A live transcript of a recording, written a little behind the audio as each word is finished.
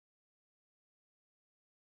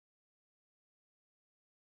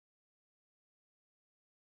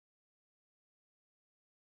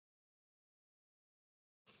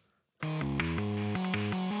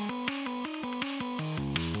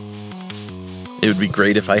It would be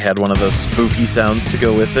great if I had one of those spooky sounds to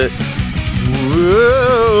go with it.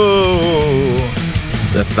 Whoa.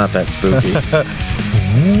 That's not that spooky.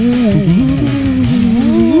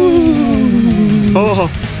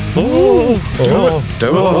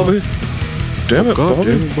 Damn it,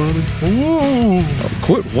 Bobby. Ooh.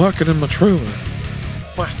 Quit walking in my trailer.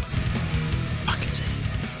 What? Fucking say.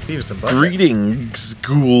 Beavis and Butthead. Greetings,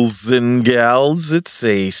 ghouls and gals. It's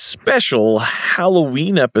a special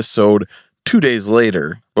Halloween episode 2 days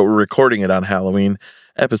later, but we're recording it on Halloween,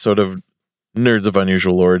 episode of Nerds of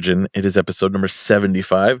Unusual Origin. It is episode number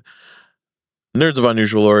 75. Nerds of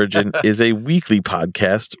Unusual Origin is a weekly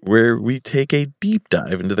podcast where we take a deep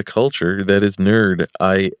dive into the culture that is nerd.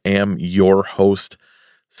 I am your host,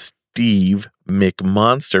 Steve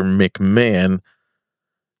McMonster McMahon.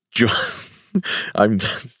 I'm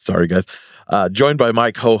sorry, guys. Joined by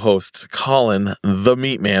my co-hosts, Colin the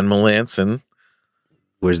Meatman Melanson.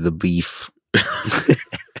 Where's the beef?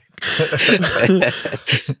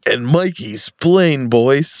 And Mikey Splain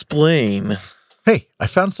Boy Splain. Hey, I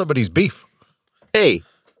found somebody's beef. Hey,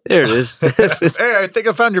 there it is. Hey, I think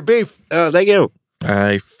I found your beef. Oh, thank you.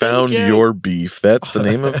 I found you. your beef. That's the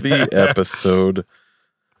name of the episode.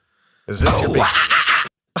 Is this your beef?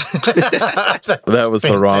 That was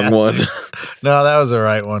the wrong one. No, that was the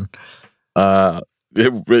right one.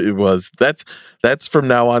 It was. That's from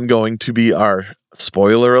now on going to be our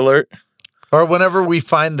spoiler alert. Or whenever we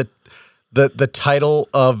find the title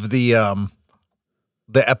of the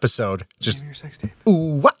episode, just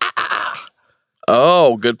ooh, wah,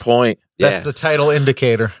 Oh, good point. that's Yeah. the title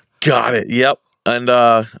indicator. Got it. Yep. And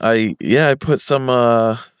I put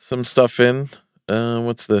some stuff in.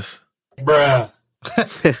 What's this?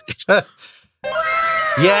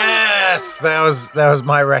 Yes, that was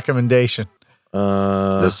my recommendation.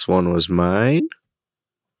 This one was mine.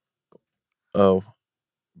 Oh.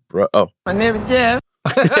 My name is Jeff.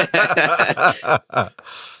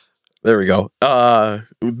 There we go.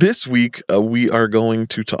 This week we are going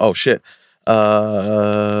to oh shit.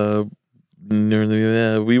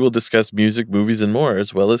 We will discuss music, movies, and more,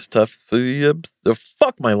 as well as stuff.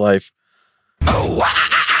 Fuck my life.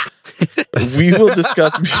 We will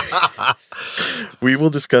discuss. We will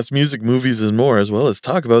discuss music, movies, and more, as well as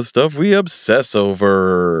talk about stuff we obsess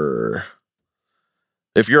over.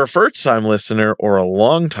 If you're a first-time listener or a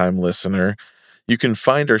long-time listener, you can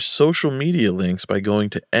find our social media links by going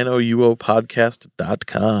to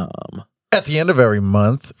nouopodcast.com. At the end of every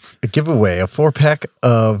month, I give away a 4-pack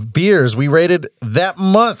of beers we rated that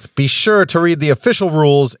month. Be sure to read the official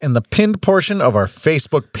rules in the pinned portion of our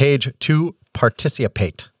Facebook page to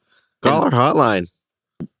participate. Call our hotline.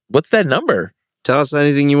 What's that number? Tell us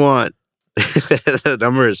anything you want. The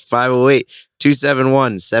number is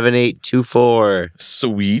 508-271-7824.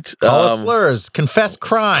 Sweet. Call us slurs. Confess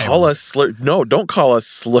crimes. Call us slurs. No, don't call us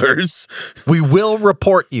slurs. We will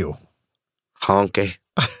report you. Honky.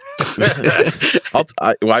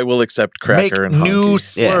 I will accept Make cracker and new honky.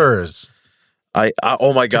 slurs.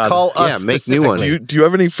 Oh my To god. call us make new ones. specifically. Do you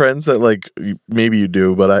have any friends that like maybe you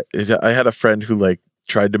do, but I had a friend who like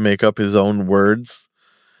tried to make up his own words,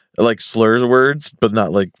 like slurs words, but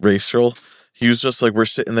not like racial. He was just like, we're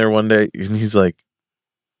sitting there one day and he's like,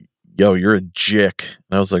 yo, you're a jick.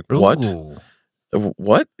 And I was like, what? Ooh.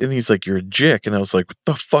 What? And he's like, you're a jick. And I was like, what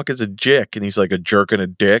the fuck is a jick? And he's like, a jerk and a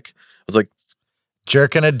dick. I was like,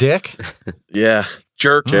 Jerking a dick? yeah,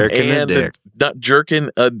 jerk Jerking a and dick. not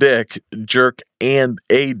jerking a dick, jerk and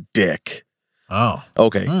a dick. Oh.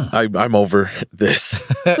 Okay, I'm over this.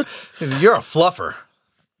 You're a fluffer.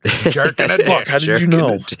 Jerking a dick. Fuck, how did you Jerking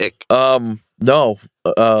know? a dick. No.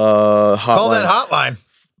 Call Hotline. that hotline.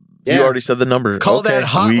 You Yeah. already said the number. Call Okay, that we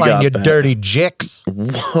hotline, got you that. dirty jicks.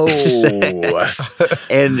 Whoa.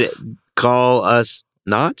 And call us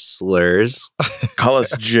not slurs. Call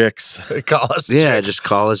us jicks. Call us Yeah, jicks. just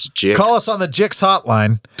call us jicks. Call us on the Jicks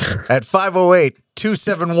hotline at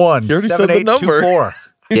 508-271-7824.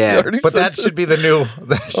 Yeah, You already But said that should be the new.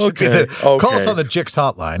 That should be Okay, the, Call us okay. on the Jicks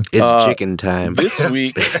hotline. it's chicken time. This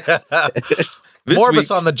week. This Morbus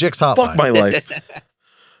week, on the Jicks hotline. fuck my life.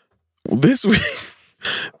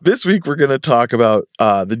 This week we're going to talk about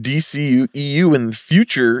the DCU and the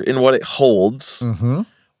future and what it holds. Mm-hmm.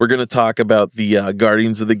 We're going to talk about the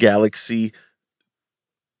Guardians of the Galaxy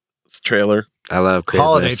trailer. I love Christmas.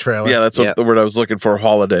 Holiday trailer. Yeah, that's what Yep. the word I was looking for.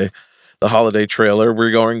 Holiday. The holiday trailer.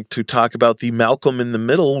 We're going to talk about the Malcolm in the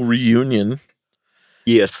Middle reunion.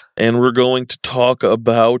 Yes. And we're going to talk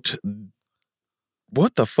about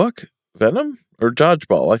what the fuck? Venom or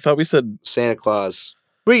Dodgeball? I thought we said. Santa Claus.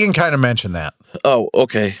 We can kind of mention that. Oh,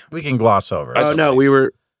 okay. We can gloss over. Oh it. no, we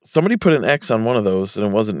were Somebody put an X on one of those, and it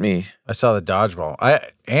wasn't me. I saw the dodgeball.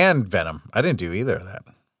 And Venom. I didn't do either of that.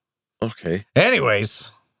 Okay.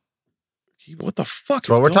 Anyways, What the fuck? that's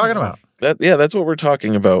what we're talking about. That's what we're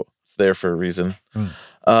talking about. It's there for a reason.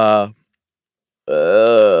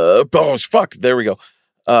 Oh fuck! There we go.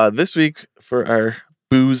 This week for our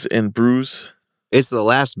booze and brews. It's the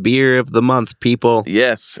last beer of the month, people.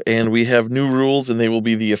 Yes, and we have new rules, and they will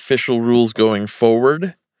be the official rules going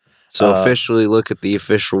forward. So officially look at the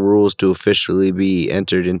official rules to officially be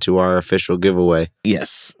entered into our official giveaway.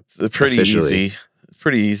 Yes, it's pretty Officially. easy. It's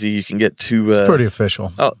pretty easy. You can get to. It's pretty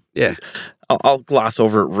official. Yeah. I'll gloss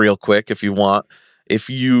over it real quick if you want. If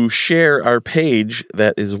you share our page,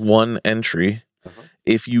 that is one entry.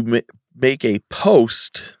 If you make a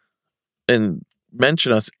post and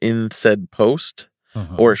mention us in said post,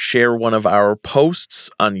 or share one of our posts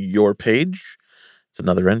on your page, it's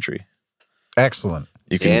another entry. Excellent.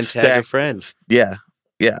 You can And stack tag your friends. Yeah.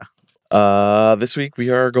 This week we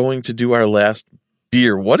are going to do our last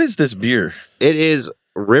beer. What is this beer? It is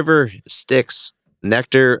River Styx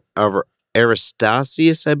Nectar of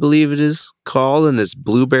Aristasius, I believe it is called, and it's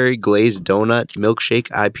blueberry glazed donut milkshake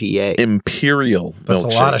IPA. Imperial. That's a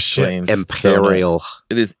lot of milkshake shit. glazed Imperial.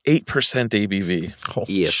 donut. It is 8% ABV.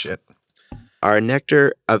 Holy Yes. shit. Our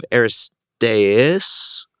Nectar of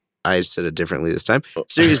Aristaeus, I said it differently this time,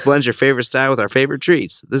 series blends your favorite style with our favorite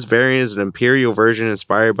treats. This variant is an imperial version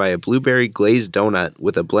inspired by a blueberry glazed donut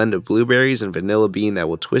with a blend of blueberries and vanilla bean that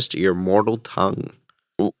will twist your mortal tongue.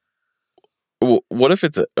 What if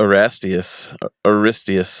it's Aristius?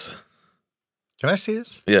 Aristius. Can I see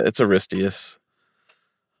this? Yeah, it's Aristius.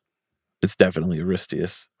 It's definitely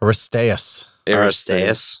Aristius. Aristaeus.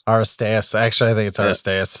 Aristaeus. Aristaeus. Actually, I think it's Yeah.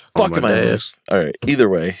 Aristaeus. Fuck am I? Amadeus. All right. Either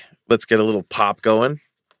way, let's get a little pop going.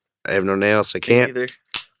 I have no nails, I can't. Either.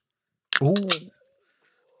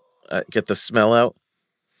 Ooh. Get the smell out.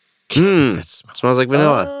 Mmm. It smells. Smells like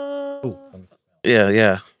vanilla. Ooh.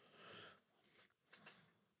 Yeah.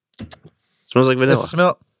 Smells like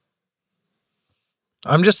vanilla.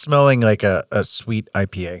 I'm just smelling like a sweet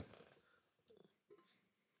IPA.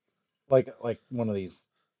 Like one of these.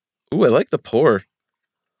 Ooh, I like the pour.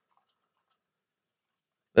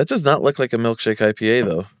 That does not look like a milkshake IPA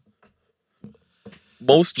though.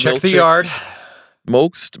 Most Check the milkshake- yard.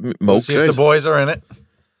 Most See if the boys are in it.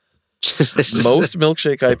 most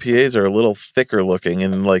milkshake IPAs are a little thicker looking,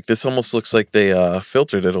 and like this almost looks like they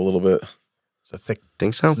filtered it a little bit. It's a thick.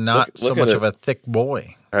 Think so? It's not Look so at much it. of a thick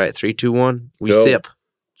boy. All right, 3, 2, 1. We Go. sip.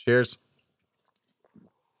 Cheers.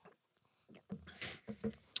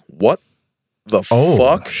 What the Oh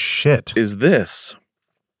fuck shit. is this?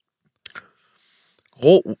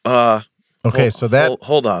 Hold on.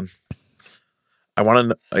 I want to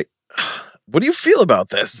know. What do you feel about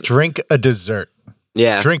this? Drink a dessert.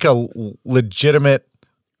 Yeah. Drink a legitimate.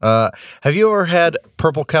 Have you ever had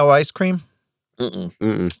Purple Cow ice cream? Mm-mm.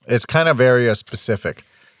 Mm-mm. It's kind of area specific.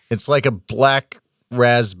 It's like a black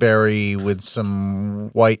raspberry with some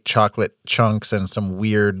white chocolate chunks and some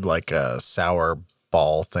weird like sour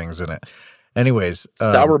ball things in it. Anyways,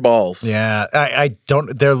 Sour balls. Yeah, I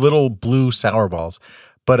don't. They're little blue sour balls,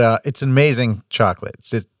 but it's amazing chocolate.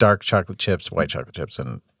 It's dark chocolate chips, white chocolate chips,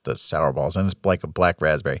 and the sour balls, and it's like a black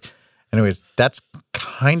raspberry. Anyways, that's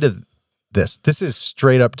kind of this. This is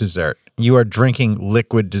straight up dessert. You are drinking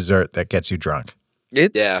liquid dessert that gets you drunk.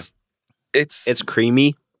 Yeah. It's It's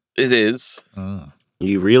creamy. it is.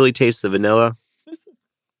 You really taste the vanilla.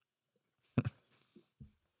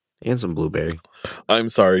 And some blueberry. I'm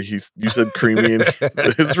sorry. You said creamy, and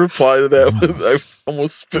his reply to that was I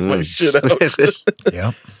almost spit my shit out.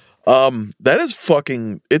 Yeah. That is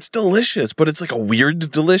fucking. It's delicious, but it's like a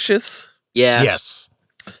weird delicious. Yeah. Yes.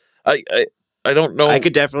 I don't know. I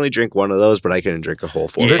could definitely drink one of those, but I couldn't drink a whole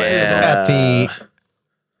 4. This Yeah. is at the.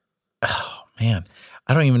 Oh man,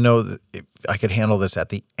 I don't even know if I could handle this at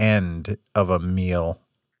the end of a meal.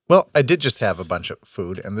 Well, I did just have a bunch of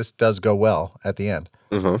food, and this does go well at the end.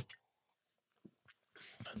 Uh-huh.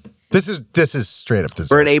 This is straight up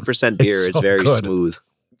dessert. For an 8% beer, it's so very good. smooth.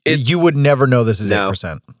 You would never know this is No.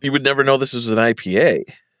 8%. You would never know this was an IPA.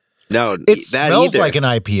 No, It that smells either. like an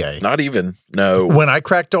IPA. Not even. No. When I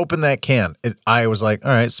cracked open that can, I was like,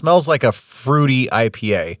 all right, it smells like a fruity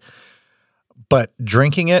IPA. But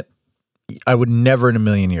drinking it, I would never in a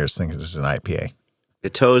million years think this is an IPA.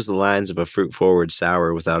 It toes the lines of a fruit-forward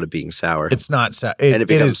sour without it being sour. It's not. and it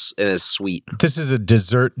becomes and it's sweet. This is a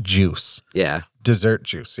dessert juice. Yeah. Dessert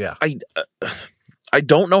juice, yeah. I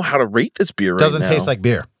don't know how to rate this beer. Doesn't right now. taste like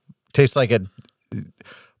beer. Tastes like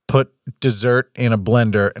put dessert in a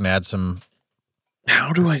blender and add some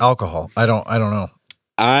How do I? alcohol. I don't know.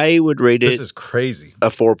 I would rate This it is crazy. a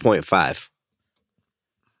 4.5.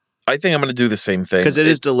 I think I'm going to do the same thing. Because it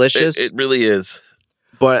is delicious. It really is.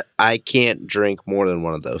 But I can't drink more than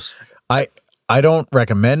one of those. I don't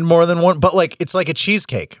recommend more than one, but like it's like a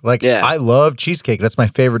cheesecake. Like I love cheesecake. That's my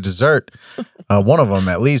favorite dessert. One of them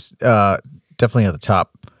at least, definitely at the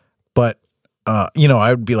top. But I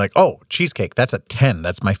would be like, oh, cheesecake. That's a 10.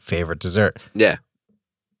 That's my favorite dessert. Yeah.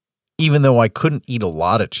 Even though I couldn't eat a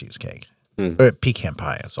lot of cheesecake. Pecan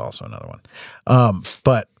pie is also another one.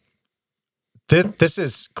 But this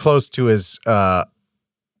is close to his.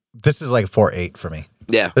 This is like 4.8 for me.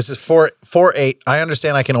 Yeah. This is 4.8. I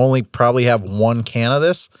understand I can only probably have one can of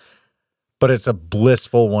this, but it's a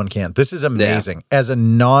blissful one can. This is amazing. Yeah. As a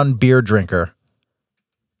non-beer drinker,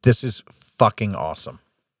 this is fucking awesome.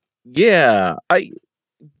 Yeah.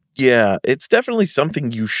 It's definitely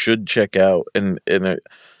something you should check out. And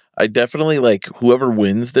I definitely like whoever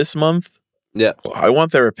wins this month. Yeah. I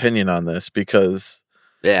want their opinion on this because.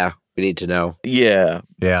 Yeah. We need to know. Yeah.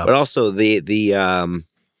 Yeah. But also the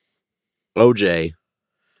OJ.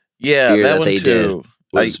 Yeah, that one they too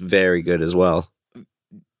was very good as well.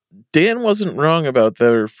 Dan wasn't wrong about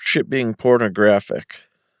their shit being pornographic.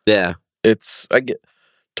 Yeah.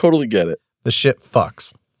 Totally get it. The shit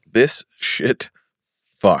fucks. This shit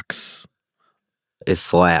fucks. It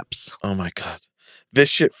slaps. Oh my God. This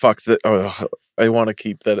shit fucks. I want to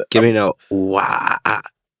keep that. Give me no. Wah. I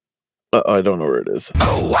don't know where it is.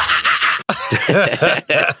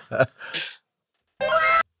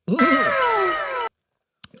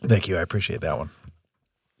 Thank you. I appreciate that one.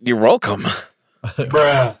 You're welcome.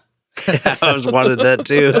 Bruh. I was wanted that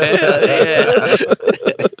too.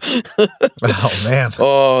 Oh man.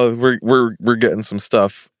 Oh, we're getting some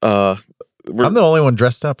stuff. I'm the only one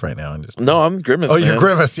dressed up right now. I'm Grimace. Oh, man. you're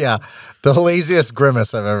Grimace. Yeah, the laziest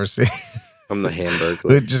Grimace I've ever seen. I'm the Hamburglar.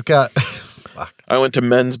 We just got. Fuck. I went to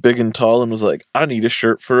Men's Big and Tall and was like, I need a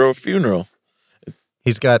shirt for a funeral.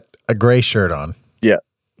 He's got a gray shirt on. Yeah.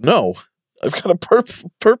 No. I've got a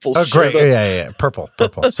purple shirt. Great. Yeah. Purple.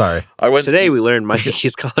 Sorry. Today we learned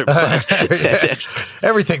Mikey's colorblind.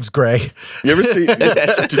 Everything's gray. You ever see?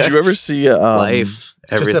 Did you ever see Life?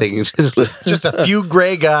 Everything. Just a few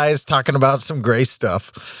gray guys talking about some gray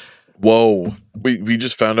stuff. Whoa. We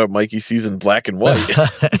just found out Mikey sees in black and white.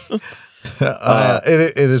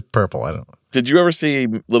 It is purple. I don't know. Did you ever see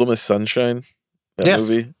Little Miss Sunshine? That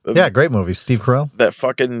movie? Yeah, great movie. Steve Carell. That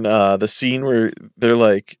fucking the scene where they're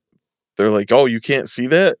like, oh, you can't see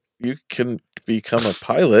that? You can become a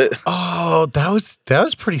pilot. Oh, that was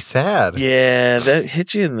pretty sad. Yeah, that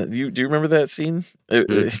hit you do you remember that scene?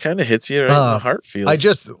 It kind of hits you right in the heart feels. I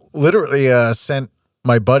just literally sent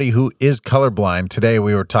my buddy who is colorblind today.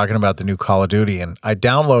 We were talking about the new Call of Duty and I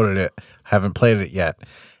downloaded it. Haven't played it yet.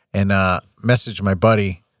 And messaged my buddy.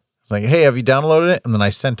 I was like, hey, have you downloaded it? And then I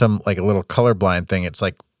sent him like a little colorblind thing. It's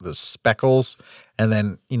like the speckles. And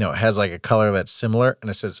then, it has like a color that's similar.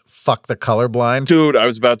 And it says, fuck the colorblind. Dude, I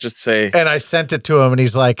was about to say. And I sent it to him and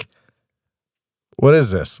he's like, what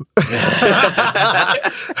is this?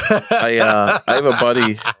 I have a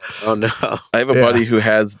buddy. Oh, no. I have a buddy who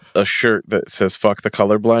has a shirt that says fuck the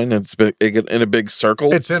colorblind. And it's in a big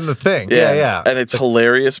circle. It's in the thing. Yeah. And it's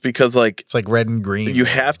hilarious because it's like red and green. You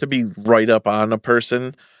have to be right up on a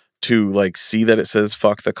person to like see that it says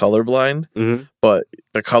fuck the colorblind, but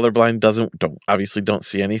the colorblind don't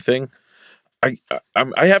see anything. I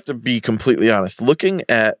have to be completely honest. Looking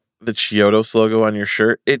at the Chiodos logo on your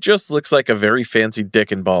shirt, it just looks like a very fancy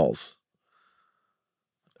dick and balls.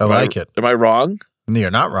 I like it. Am I wrong?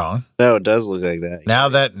 You're not wrong. No, it does look like that. Now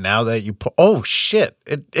that you put, oh shit!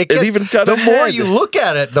 It even got the a more head. you look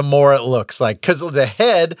at it, the more it looks like because of the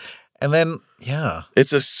head, and then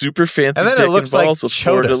it's a super fancy. And then dick it looks and like balls with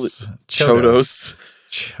Chodos.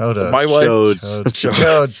 My wife,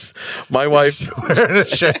 Chodes. My wife wearing a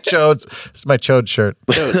Chodes. This is my Chode shirt.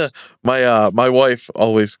 My wife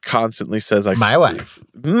always constantly says, my wife.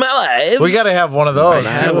 My wife. We got to have one of those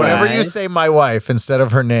My too. wife. Whenever you say my wife instead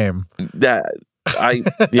of her name. I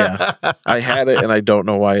had it and I don't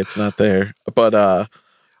know why it's not there. But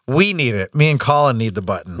we need it. Me and Colin need the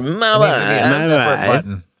button. It needs to be a separate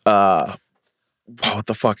button. What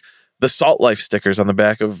the fuck? The Salt Life stickers on the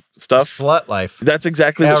back of stuff. Slut life. That's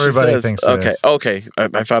exactly what everybody she says. thinks. It is. Okay.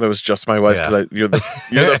 I thought it was just my wife because you're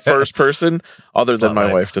the first person other than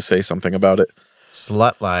my wife to say something about it.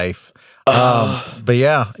 Slut life. But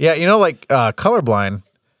yeah, like colorblind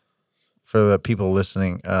for the people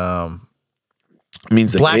listening.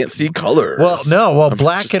 Means they can't see color. Well,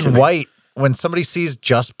 black and white. When somebody sees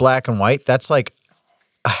just black and white, that's like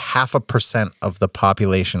 0.5% of the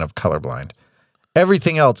population of colorblind.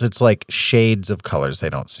 Everything else, it's like shades of colors they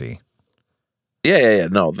don't see. Yeah.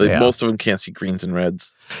 No, Yeah. most of them can't see greens and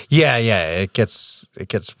reds. Yeah. It gets. They're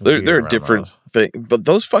weird a around different those. thing, but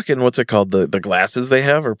those fucking what's it called? The glasses they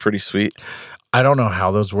have are pretty sweet. I don't know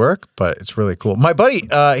how those work, but it's really cool. My buddy,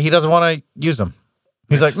 he doesn't want to use them.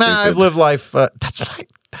 He's That's like, nah, I've stupid. lived life.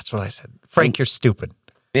 That's what I said. Frank, you're stupid.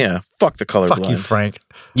 Yeah, fuck the colorblind. Fuck you, Frank.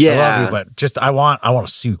 Yeah. I love you, but just I want to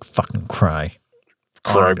see you fucking cry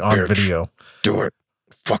Cry, on bitch. video. Do it.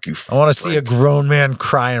 Fuck you. I want to see a grown man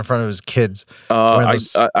cry in front of his kids. wearing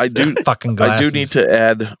those I do. fucking I glasses. do need to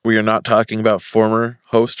add. We are not talking about former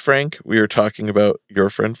host Frank. We are talking about your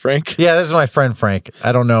friend Frank. Yeah, this is my friend Frank.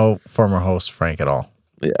 I don't know former host Frank at all.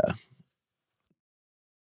 Yeah.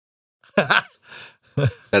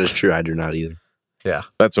 That is true. I do not either. Yeah.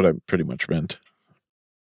 That's what I pretty much meant.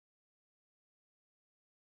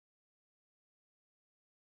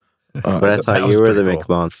 But I that thought was you were the pretty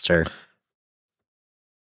cool. McMonster.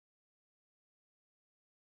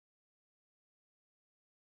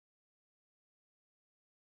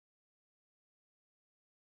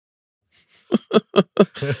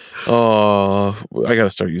 Oh, I got to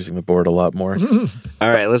start using the board a lot more. All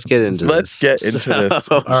right, let's get into Let's this. get into this.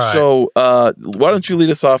 So- right. So, why don't you lead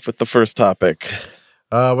us off with the first topic?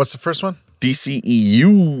 What's the first one?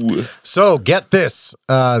 DCEU. So get this.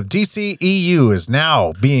 DCEU is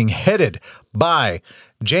now being headed by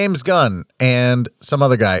James Gunn and some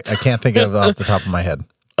other guy. I can't think of off the top of my head.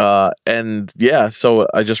 And yeah, so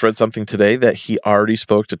I just read something today that he already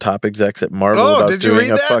spoke to top execs at Marvel Oh, about did you doing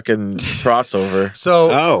read a that? fucking crossover. So,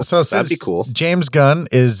 Oh, so that'd be since cool. James Gunn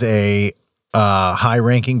is a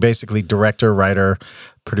high-ranking, basically director, writer,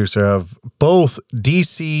 producer of both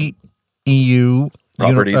DCEU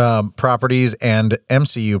properties and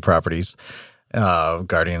MCU properties,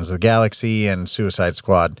 Guardians of the Galaxy and Suicide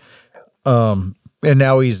Squad. And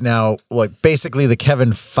now he's like basically the Kevin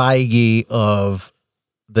Feige of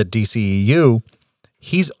the DCEU.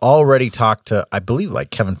 He's already talked to, I believe, like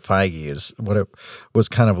Kevin Feige is what it was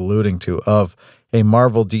kind of alluding to, of a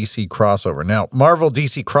Marvel DC crossover. Now, Marvel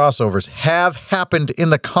DC crossovers have happened in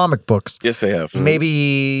the comic books, Yes, they have.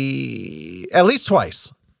 maybe at least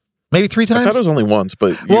twice, maybe 3 I times. thought it was only once,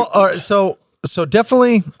 but So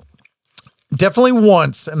definitely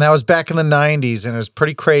once, and that was back in the 90s, and it was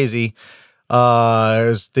pretty crazy. It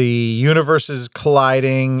was the universes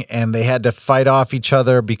colliding, and they had to fight off each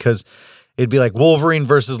other because it'd be like Wolverine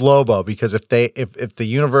versus Lobo. Because if the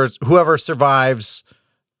universe, whoever survives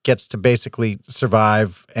gets to basically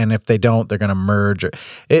survive, and if they don't, they're gonna merge.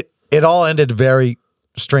 It all ended very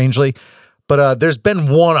strangely. But there's been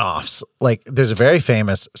one-offs. Like there's a very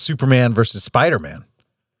famous Superman versus Spider-Man.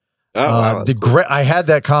 Oh, wow, that's cool. I had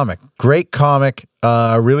that comic. Great comic.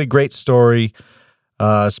 Really great story.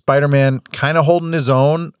 Spider-Man kind of holding his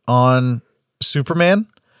own on Superman,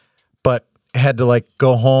 but had to like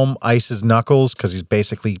go home, ice his knuckles because he's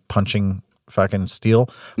basically punching fucking steel.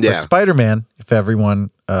 But Yeah. Spider-Man, if everyone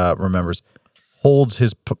remembers, pulls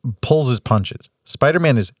his punches.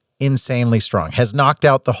 Spider-Man is insanely strong. Has knocked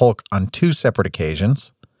out the Hulk on 2 separate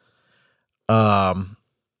occasions.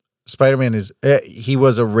 Spider-Man he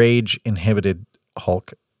was a rage inhibited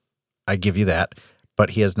Hulk. I give you that,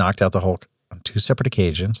 but he has knocked out the Hulk on 2 separate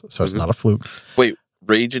occasions, so it's not a fluke. wait,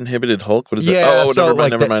 rage inhibited Hulk? What is Yeah, that? Oh, so never mind,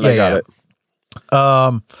 like never that- mind. yeah, I got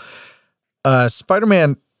yeah. it.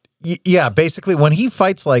 Spider-Man, basically when he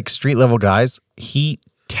fights like street level guys, he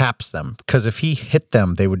taps them because if he hit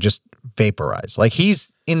them, they would just vaporize. Like he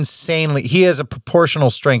has a proportional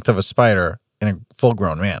strength of a spider in a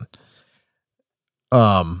full-grown man.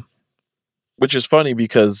 Which is funny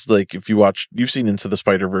because, like, if you've seen Into the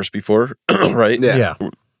Spider-Verse before, right? Yeah. Yeah.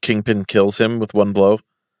 Kingpin kills him with one blow.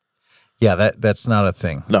 Yeah, that's not a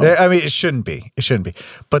thing. No. I mean, it shouldn't be. It shouldn't be.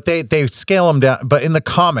 But they scale him down. But in the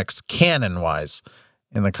comics, canon-wise,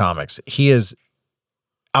 he is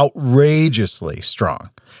outrageously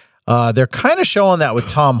strong. They're kind of showing that with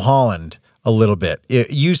Tom Holland a little bit.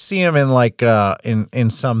 You see him in like in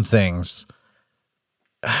some things,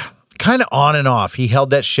 kind of on and off. He held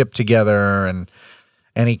that ship together and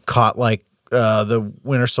he caught like the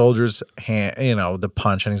Winter Soldier's hand, the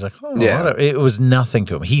punch, and he's like, oh, Yeah. whatever. It was nothing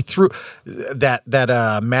to him. He threw that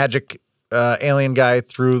magic alien guy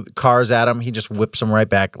threw cars at him. He just whips him right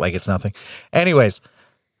back like it's nothing. Anyways,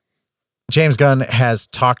 James Gunn has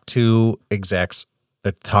talked to execs.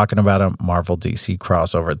 They're talking about a Marvel DC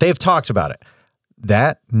crossover. They've talked about it.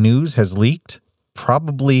 That news has leaked,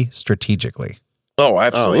 probably strategically. Oh,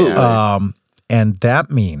 absolutely. yeah. And that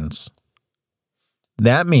means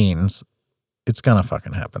it's gonna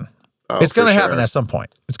fucking happen. Oh, It's going for to happen sure. at some point.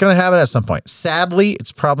 It's going to happen at some point. Sadly,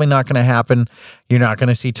 it's probably not going to happen. You're not going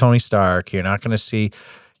to see Tony Stark. You're not going to see,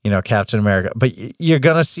 Captain America. But you're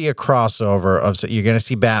going to see a crossover of, you're going to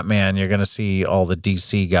see Batman. You're going to see all the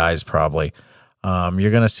DC guys probably.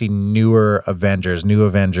 You're going to see new Avengers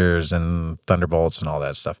and Thunderbolts and all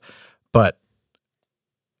that stuff. But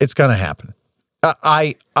it's going to happen.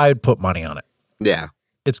 I'd put money on it. Yeah.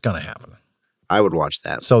 It's going to happen. I would watch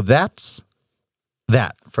that. So that's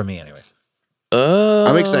that for me anyways.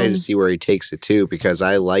 I'm excited to see where he takes it too, because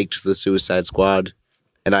I liked the Suicide Squad,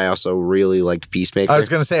 and I also really liked Peacemaker. I was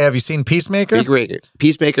going to say, have you seen Peacemaker?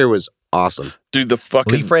 Peacemaker was awesome. Dude, the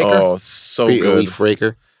fucking Leaf Raker? Oh, so good. Leaf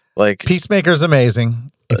Raker. Like Peacemaker's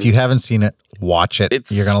amazing. If you haven't seen it, watch it.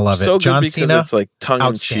 You're going to love so it. John good because Cena, it's like tongue in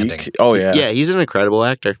outstanding. cheek. Oh yeah. Yeah, he's an incredible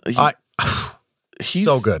actor. He's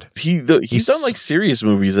so good. He's done like serious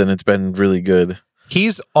movies and it's been really good.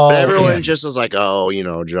 He's all But everyone in. just was like,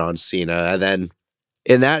 oh, John Cena. And then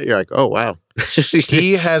in that, you're like, oh, wow.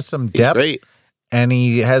 He has some He's depth, great. and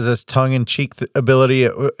he has this tongue-in-cheek ability.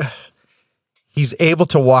 He's able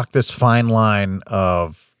to walk this fine line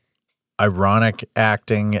of ironic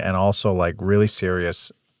acting and also like really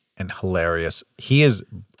serious and hilarious. He's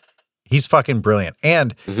fucking brilliant.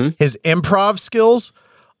 And his improv skills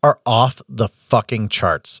are off the fucking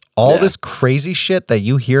charts. All this crazy shit that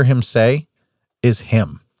you hear him say is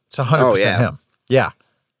him. It's 100% him. Yeah.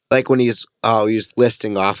 Like when he's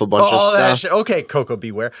listing off a bunch of All that stuff. shit. Okay, Coco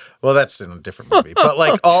Beware. Well, that's in a different movie. But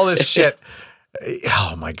like all this shit.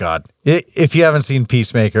 Oh my God. If you haven't seen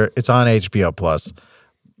Peacemaker, it's on HBO Plus.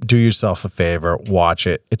 Do yourself a favor. Watch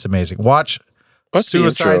it. It's amazing. Watch What's the intro?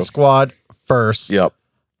 Suicide Squad first. Yep.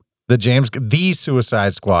 The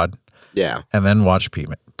Suicide Squad. Yeah. And then watch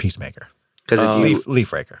Peacemaker. Because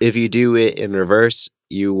Leaf Raker. if you do it in reverse,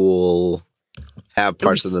 you will have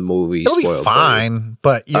parts of the movie It'll spoiled. be fine,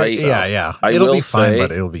 but I it'll will be fine, say-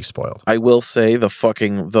 but it'll be spoiled. I will say the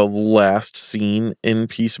last scene in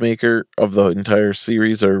Peacemaker of the entire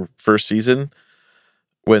series or first season,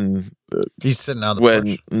 when He's sitting on the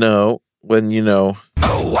porch.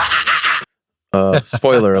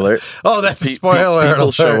 spoiler alert. Oh, that's a spoiler People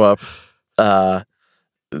alert. show up.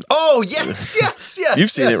 Oh, yes. You've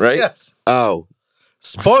seen it, right? Yes. Oh.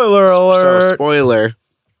 Spoiler So, alert. spoiler.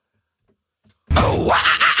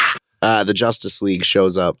 The Justice League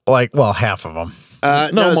shows up. Half of them. No,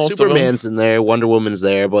 most of them. Superman's in there, Wonder Woman's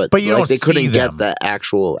there, but you don't they see couldn't them. get the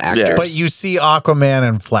actual actors. Yeah. But you see Aquaman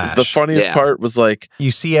and Flash. The funniest Yeah. part was like,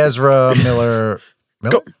 You see Ezra Miller.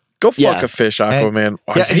 go fuck Yeah. a fish, Aquaman.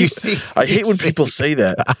 And you see. I hate when people say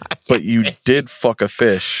that, but you did fuck a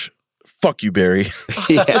fish. Fuck you, Barry.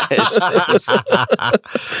 Yeah,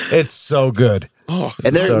 It's so good. Oh,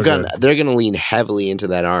 and they're So they're gonna lean heavily into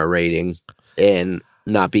that R rating and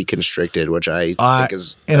not be constricted, which I think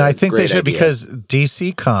is I think they great should idea. because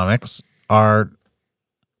DC Comics are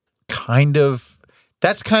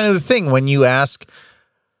that's kind of the thing when you ask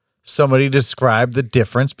somebody to describe the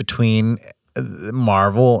difference between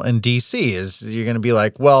Marvel and DC is you're going to be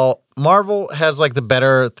like, well, Marvel has like the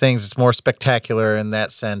better things. It's more spectacular in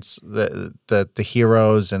that sense, the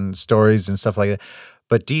heroes and stories and stuff like that.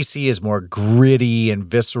 But DC is more gritty and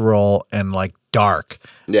visceral and like dark.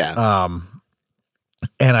 Yeah.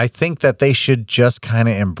 And I think that they should just kind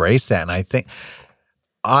of embrace that. And I think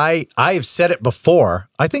I've said it before.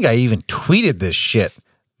 I think I even tweeted this shit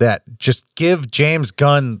that just give James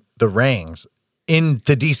Gunn the reins in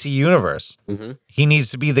the DC universe. Mhm. He needs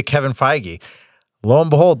to be the Kevin Feige. Lo and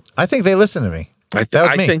behold, I think they listen to me. That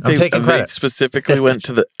was me. think I'm they, taking they credit. specifically went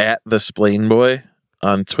to the @the Boy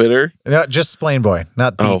on Twitter. No, just Splain Boy,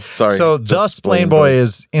 not the. Oh, sorry. So the Just Splain Splain Boy Boy.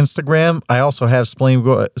 is Instagram. I also have Splain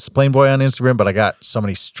Boy on Instagram, but I got so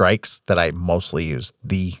many strikes that I mostly use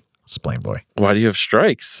the Splain Boy. Why do you have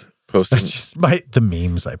strikes posting? That's just the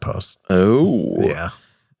memes I post. Oh,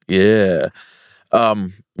 Yeah.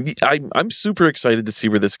 I'm super excited to see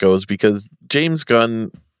where this goes because James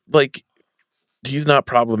Gunn, like, he's not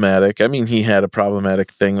problematic. I mean, he had a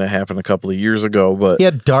problematic thing that happened a couple of years ago, but He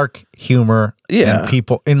had dark humor. Yeah. And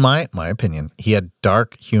people, in my opinion, he had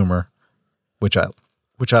dark humor, which I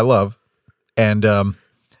love. And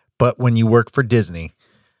but when you work for Disney,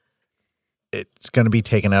 it's going to be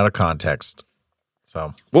taken out of context.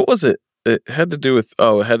 So what was it? It had to do with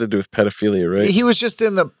pedophilia, right? he was just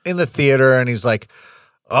in the theater, and he's like,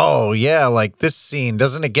 "Oh yeah, like this scene,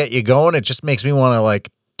 doesn't it get you going? It just makes me want to like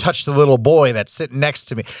touch the little boy that's sitting next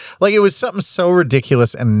to me." Like it was something so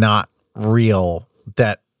ridiculous and not real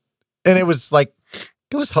and it was like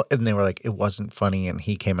and they were like, it wasn't funny, and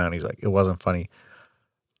he came out and he's like, it wasn't funny.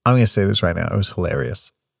 I'm gonna say this right now, it was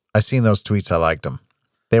hilarious. I seen those tweets, I liked them.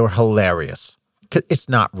 They were hilarious. 'Cause it's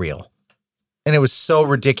not real, and it was so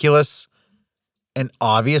ridiculous and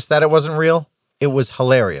obvious that it wasn't real. It was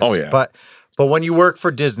hilarious. Oh, yeah. But But when you work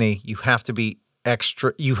for Disney, you have to be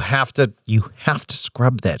extra. You have to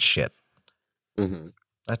scrub that shit. Mm-hmm.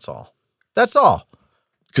 That's all. That's all.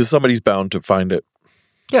 Because somebody's bound to find it.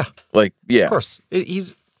 Yeah. Like, yeah. Of course.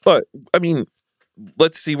 But, I mean,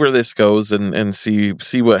 let's see where this goes and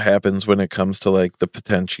see what happens when it comes to, like, the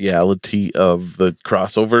potentiality of the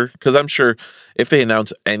crossover. Because I'm sure if they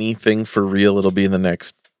announce anything for real, it'll be in the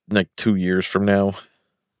next, 2 years from now.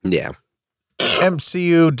 Yeah.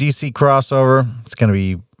 MCU, DC crossover. It's going to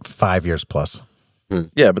be 5 years plus.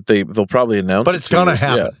 Yeah, but they'll probably announce But it it's 2 going to years.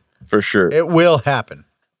 happen. Yeah, for sure. It will happen.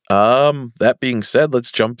 That being said,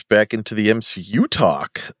 let's jump back into the MCU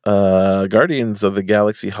talk. Guardians of the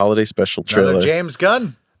Galaxy Holiday Special trailer. Another James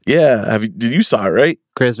Gunn. Yeah, you saw it, right?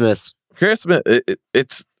 Christmas.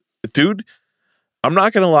 It's dude. I'm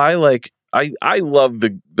not gonna lie. Like I love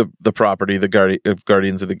the property, of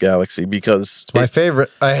Guardians of the Galaxy because It's my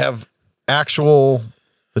favorite. I have actual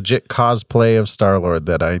legit cosplay of Star-Lord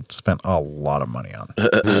that I spent a lot of money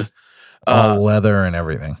on. All leather and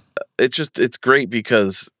everything. It's great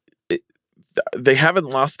because they haven't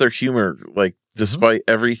lost their humor, like despite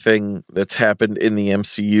everything that's happened in the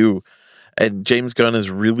MCU. And James Gunn is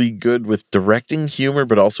really good with directing humor,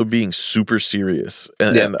 but also being super serious,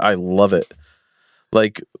 and I love it.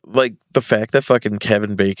 Like the fact that fucking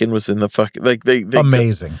Kevin Bacon was in the fucking they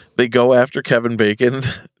amazing. They go after Kevin Bacon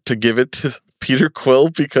to give it to Peter Quill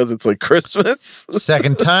because it's like Christmas.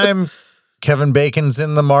 Second time Kevin Bacon's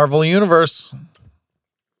in the Marvel universe.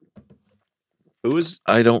 Who was?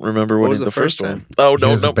 I don't remember What what was the the first first one. Oh He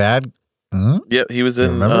was no. a bad. Yeah, he was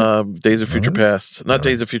in remember? Days of Future Past. Not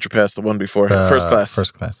Days of Future Past, the one before. First Class.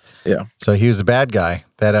 First Class. Yeah. So he was a bad guy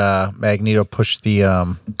that Magneto pushed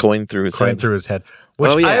the Coin through his head. through his head,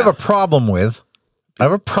 which Oh, yeah. I have a problem with.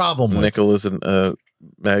 Nickel isn't a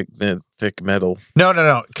magnetic metal.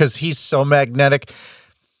 No, because he's so magnetic.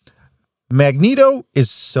 Magneto is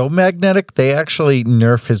so magnetic, they actually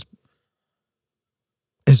nerf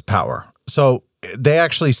his power. So they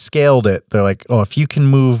actually scaled it. They're like, oh, if you can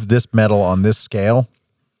move this metal on this scale,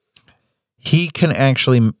 he can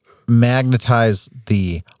actually magnetize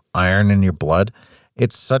the iron in your blood.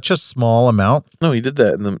 It's such a small amount. No, he did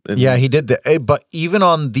that Yeah, he did that. But even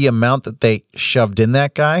on the amount that they shoved in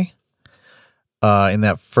that guy, in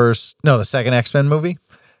that the second X-Men movie,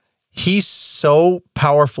 he's so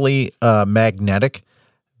powerfully magnetic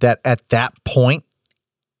that at that point,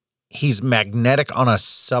 he's magnetic on a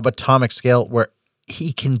subatomic scale where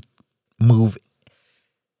he can move.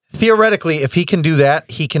 Theoretically, if he can do that,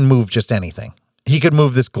 he can move just anything. He could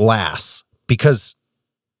move this glass because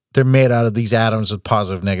they're made out of these atoms with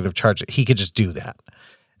positive, negative charge. He could just do that.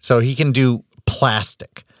 So he can do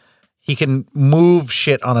plastic. He can move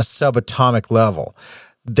shit on a subatomic level.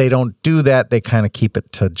 They don't do that. They kind of keep it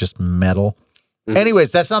to just metal.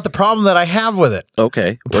 Anyways, that's not the problem that I have with it.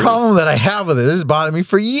 Okay. The problem that I have with it, this has bothered me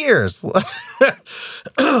for years.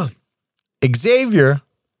 Xavier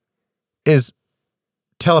is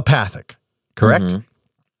telepathic, correct? Mhm.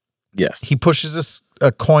 Yes. He pushes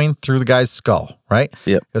a coin through the guy's skull, right?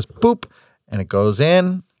 Yep. It goes boop, and it goes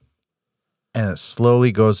in, and it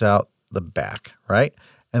slowly goes out the back, right?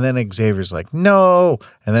 And then Xavier's like, no.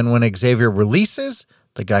 And then when Xavier releases,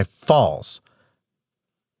 the guy falls.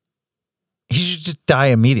 He should just die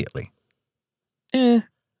immediately.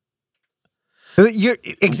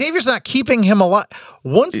 Xavier's not keeping him alive.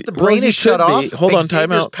 Once the brain he is shut could be. off, Hold on, Xavier's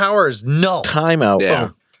time out. power is null. Time out. Yeah.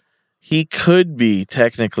 He could be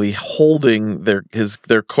technically holding their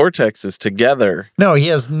cortexes together. No, he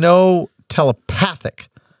has no telepathic.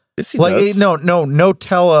 Yes, he Like does. no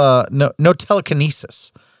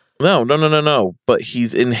telekinesis. No. But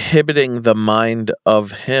he's inhibiting the mind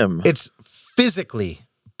of him. It's physically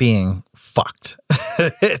being fucked.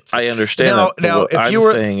 I understand that. but Now, what if I'm you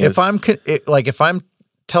were, saying if is, if I'm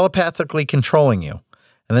telepathically controlling you,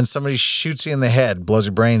 and then somebody shoots you in the head, blows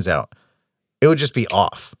your brains out, it would just be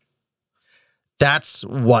off. That's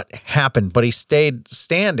what happened. But he stayed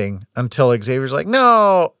standing until Xavier's like,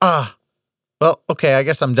 no, well, okay, I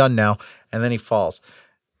guess I'm done now. And then he falls.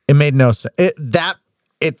 It made no sense.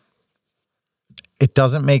 It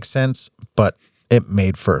doesn't make sense, but it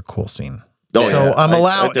made for a cool scene. Oh, So yeah. I'm I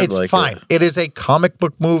allowed. did It's like fine. It is a comic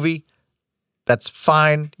book movie. That's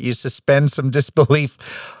fine. You suspend some disbelief,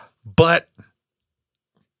 but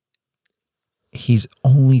he's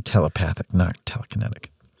only telepathic, not telekinetic.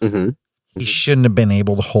 Mm-hmm. He shouldn't have been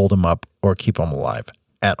able to hold him up or keep him alive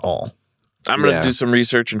at all. I'm going to Yeah. do some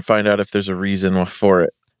research and find out if there's a reason for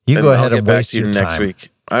it. You go I'll ahead get and back waste to you your next time. week.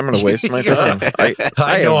 I'm going to waste my time.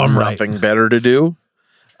 I know have I'm right. nothing better to do.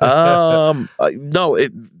 No,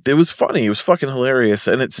 it was funny. It was fucking hilarious,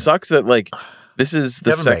 and it sucks that like This is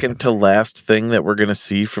the Kevin second Bacon. to last thing that we're going to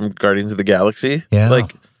see from Guardians of the Galaxy. Yeah.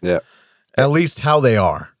 Like, At least how they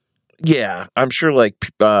are. yeah, I'm sure like,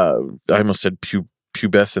 I almost said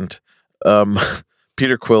pubescent.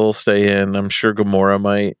 Peter Quill will stay in. I'm sure Gamora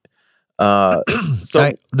might.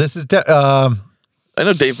 So This is I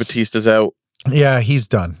know Dave Bautista's out. yeah, he's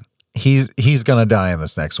done. He's gonna die in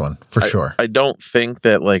this next one for sure. I don't think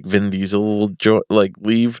that like Vin Diesel will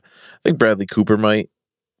leave. I think Bradley Cooper might,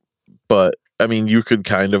 but I mean, you could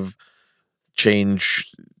kind of change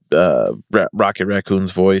Rocket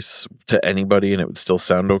Raccoon's voice to anybody, and it would still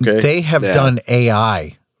sound okay. They have done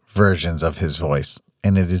AI versions of his voice,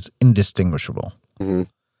 and it is indistinguishable. Mm-hmm.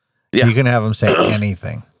 Yeah. You can have him say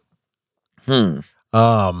anything.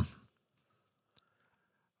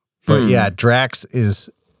 But yeah, Drax is,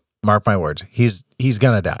 mark my words, he's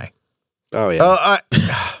gonna die. Oh yeah.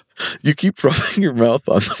 You keep rubbing your mouth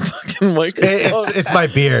on the fucking microphone. It's my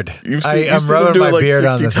beard. You've I'm seen him rubbing do my it like beard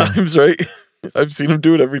on 60 the thing. times, right? I've seen him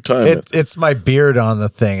do it every time. It's my beard on the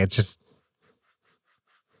thing. It just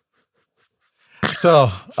so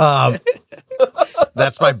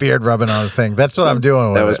that's my beard rubbing on the thing. That's what I'm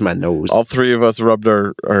doing with That was it. my nose. All three of us rubbed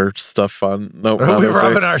our stuff on. No, We're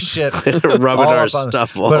rubbing our shit. Rubbing all our up on-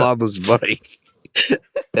 stuff all but- on this bike.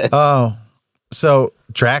 Oh, so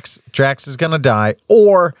Drax is gonna die,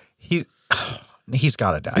 or he's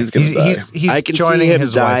got to die. He's gonna die. He's I can joining see him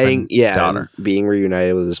his dying, wife and daughter. and being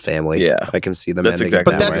reunited with his family. Yeah. I can see them That's ending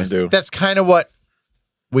exactly it But that what way. do. that's kind of what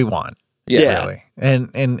we want, Yeah. really,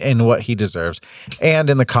 and what he deserves. And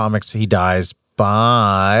in the comics, he dies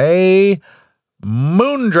by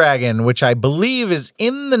Moondragon, which I believe is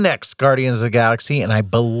in the next Guardians of the Galaxy, and I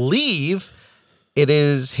believe it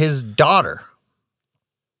is his daughter.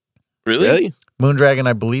 Really? Moondragon,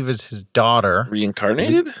 I believe, is his daughter.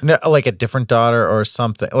 Reincarnated? No, like a different daughter or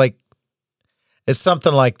something. Like it's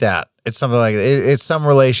something like that. It's something like it's some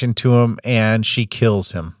relation to him, and she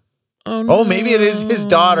kills him. Oh, maybe it is his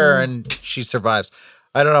daughter, and she survives.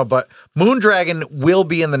 I don't know, but Moondragon will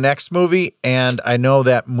be in the next movie, and I know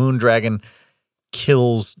that Moondragon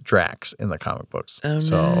kills Drax in the comic books.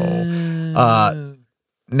 So,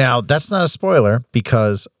 now that's not a spoiler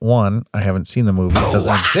because one, I haven't seen the movie. It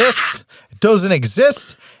doesn't exist. It doesn't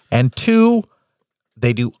exist. And two,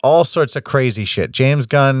 they do all sorts of crazy shit. James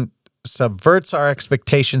Gunn subverts our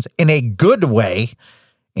expectations in a good way.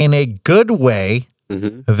 In a good way.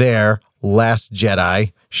 Mm-hmm. Their Last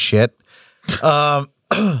Jedi shit.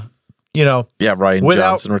 You know, Yeah, Ryan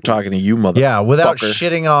Without- Johnson. We're talking to you, mother. yeah, without fucker.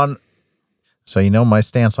 shitting on. So you know my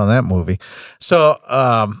stance on that movie. So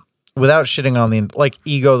without shitting on the like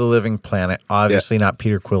Ego the Living Planet, obviously not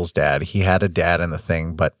Peter Quill's dad. He had a dad in the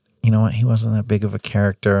thing, but you know what? He wasn't that big of a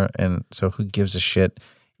character, and so who gives a shit?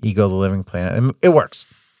 Ego the Living Planet. And it works.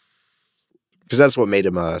 Because that's what made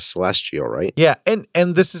him a celestial, right? Yeah, and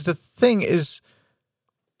this is the thing is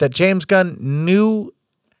that James Gunn knew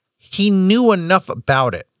enough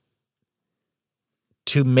about it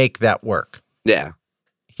to make that work. Yeah.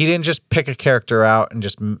 He didn't just pick a character out and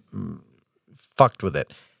just fucked with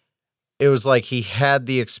it. It was like he had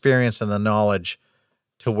the experience and the knowledge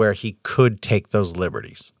to where he could take those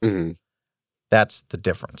liberties. Mm-hmm. That's the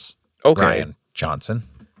difference. Okay. Ryan Johnson.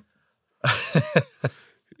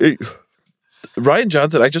 Ryan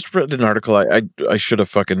Johnson, I just read an article. I should have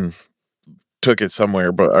fucking took it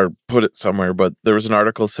somewhere, or put it somewhere, but there was an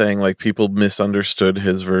article saying like people misunderstood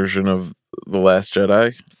his version of The Last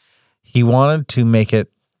Jedi. He wanted to make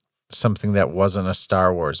it something that wasn't a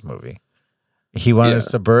Star Wars movie. He wanted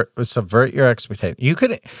to subvert your expectation. You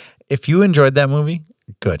could, if you enjoyed that movie,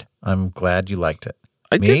 good. I'm glad you liked it.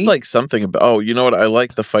 I did like something about. Oh, you know what? I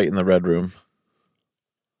like the fight in the Red Room.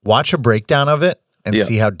 Watch a breakdown of it and Yeah.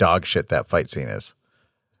 see how dog shit that fight scene is.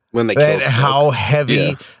 When they kill And Snoke. how heavy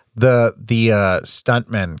Yeah. the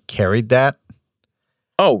stuntmen carried that.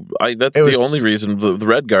 Oh, that's It the was- only reason. The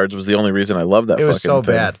Red Guards was the only reason I love that. It was fucking so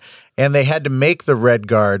thing. bad. And they had to make the Red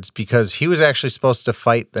Guards because he was actually supposed to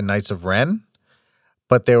fight the Knights of Ren.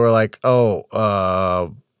 But they were like,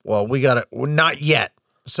 well, we got to, not yet.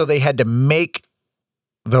 So they had to make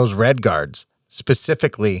those Red Guards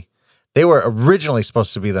specifically. They were originally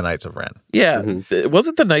supposed to be the Knights of Ren. Yeah, It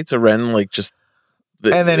wasn't the Knights of Ren like just.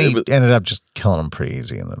 And then he it was- ended up just killing them pretty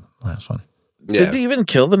easy in the last one. Yeah. Did he even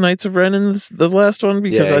kill the Knights of Ren in the last one?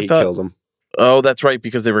 Because yeah, I he thought. killed him. Oh, that's right.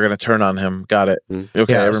 Because they were going to turn on him. Got it.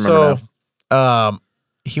 Okay, I remember so, now.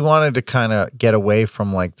 he wanted to kind of get away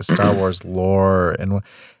from like the Star Wars lore. And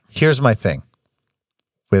here's my thing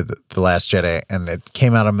with The Last Jedi, and it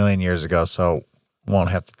came out a million years ago, so won't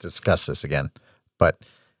have to discuss this again. But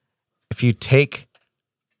if you take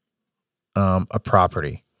a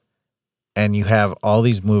property and you have all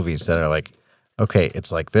these movies that are like okay,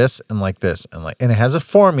 it's like this and like this and it has a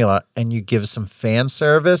formula, and you give some fan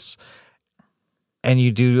service and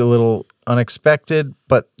you do a little unexpected,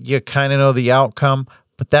 but you kind of know the outcome.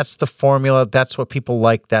 But that's the formula. That's what people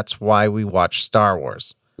like. That's why we watch Star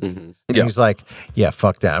Wars. Mm-hmm. And Yeah. he's like, yeah,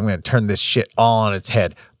 fuck that. I'm going to turn this shit all on its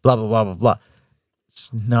head. Blah, blah, blah, blah, blah.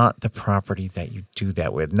 It's not the property that you do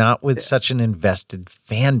that with, not with such an invested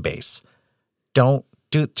fan base.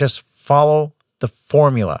 Just follow the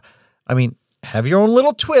formula. I mean, have your own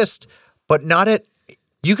little twist, but not at,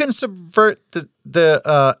 you can subvert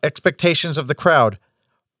the expectations of the crowd,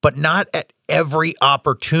 but not at every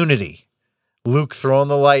opportunity. Luke throwing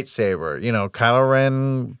the lightsaber, Kylo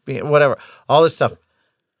Ren, whatever, all this stuff.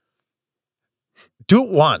 Do it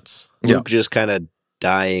once. Luke just kind of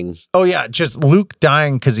dying. Oh yeah, just Luke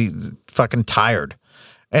dying because he's fucking tired.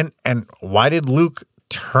 And why did Luke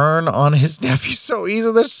turn on his nephew so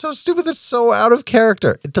easily? That's so stupid. That's so out of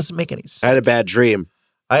character. It doesn't make any sense. I had a bad dream.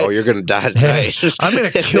 You're gonna die Hey, tonight. I'm gonna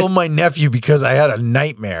kill my nephew because I had a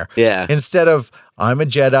nightmare. Yeah. Instead of I'm a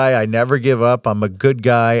Jedi, I never give up. I'm a good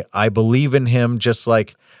guy. I believe in him, just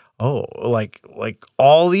like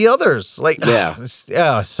all the others. Like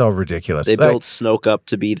Yeah. so ridiculous. They built Snoke up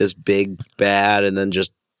to be this big bad, and then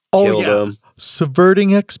just killed him.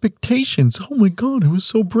 Subverting expectations. Oh my god, it was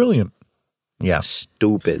so brilliant. Yeah.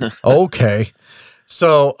 Stupid. Okay.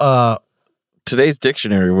 So Today's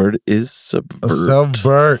dictionary word is subvert.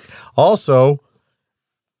 subvert. Also,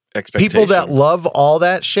 people that Expectations. love all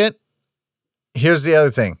that shit. Here's the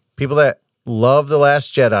other thing. People that love The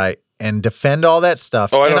Last Jedi and defend all that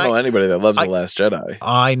stuff. Oh, I and don't know anybody that loves I- The Last Jedi.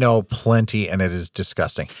 I know plenty, and it is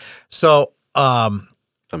disgusting. So,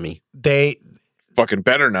 Me. they Fucking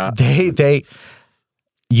better not.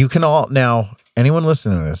 you can all now. Anyone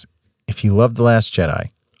listening to this, if you love The Last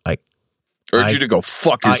Jedi, Urge you to go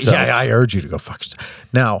fuck yourself. I urge you to go fuck yourself.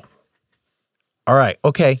 Now, all right,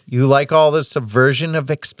 okay, you like all the subversion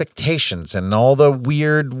of expectations and all the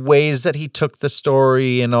weird ways that he took the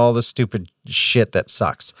story and all the stupid shit that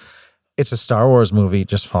sucks. It's a Star Wars movie.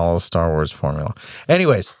 Just follow the Star Wars formula.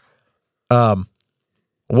 Anyways, what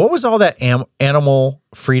was all that animal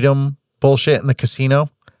freedom bullshit in the casino?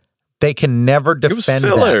 They can never was defend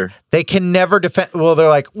filler. that. They can never defend. Well, they're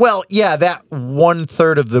like, well, yeah, that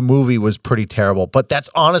 1/3 of the movie was pretty terrible, but that's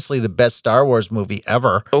honestly the best Star Wars movie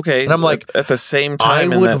ever. Okay. And I'm like, at the same I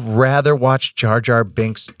time, would rather watch Jar Jar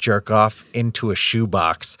Binks jerk off into a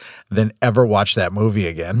shoebox than ever watch that movie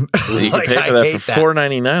again. you can Like, pay I for that hate for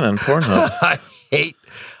 $4.99 on Pornhub.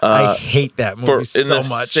 I hate that movie In so the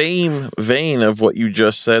much. same vein of what you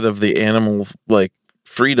just said of the animal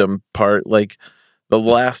freedom part, the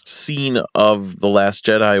last scene of The Last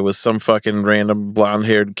Jedi was some fucking random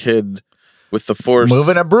blonde-haired kid with the force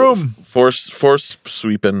Moving a broom. force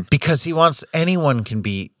sweeping. Because he wants anyone can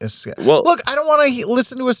be. Well- look, I don't want to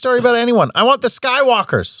listen to a story about anyone. I want the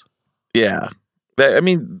Skywalkers. Yeah,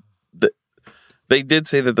 they did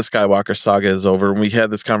say that the Skywalker saga is over, and we had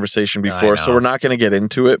this conversation before, so know. we're not going to get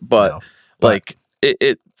into it. But No, but-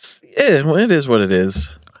 it is what it is.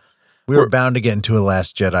 We were bound to get into a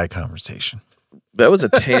Last Jedi conversation. That was a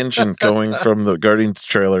tangent going from the Guardians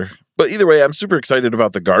trailer. But either way, I'm super excited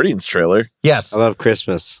about the Guardians trailer. Yes. I love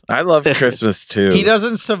Christmas. I love Christmas too. He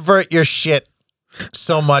doesn't subvert your shit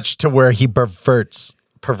so much to where he perverts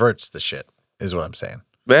the shit, is what I'm saying.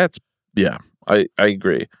 That's I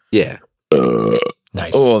agree. Yeah.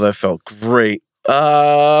 Nice. Oh, that felt great.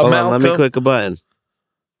 Hold on, let me Malcolm- click a button.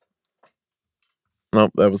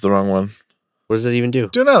 Nope, that was the wrong one. What does that even do?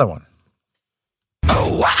 Do another one.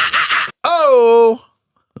 Oh.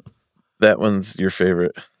 That one's your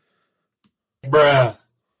favorite.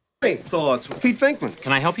 Great thoughts. Pete Finkman.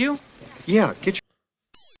 Can I help you? Yeah, get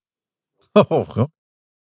Oh.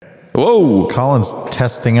 Whoa. Colin's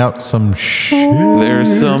testing out some shit.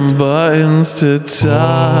 There's some buttons to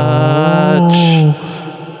touch.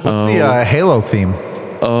 What's the Halo theme?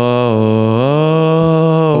 Oh.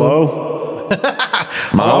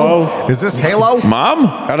 Hello? Is this Halo? Mom?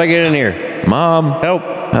 How'd I get in here? Mom. Help.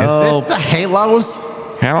 Is this the Halos?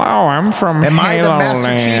 Hello, I'm from Am I the Halo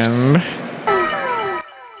Master Land.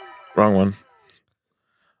 Wrong one.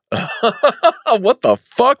 What the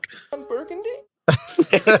fuck? Ron Burgundy?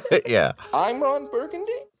 Yeah. I'm Ron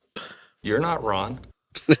Burgundy? You're not Ron.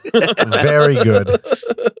 Very good.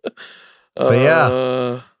 But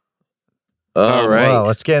yeah. All right. Well,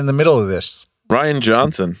 let's get in the middle of this. Ryan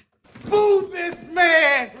Johnson. Move this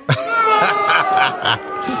man!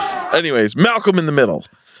 Anyways, Malcolm in the Middle.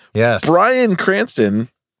 Yes. Bryan Cranston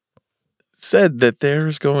said that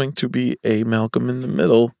there's going to be a Malcolm in the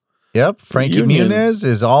Middle. Yep. Frankie Union. Muniz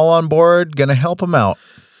is all on board, going to help him out.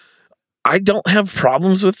 I don't have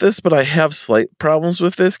problems with this, but I have slight problems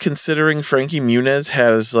with this considering Frankie Muniz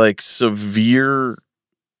has like severe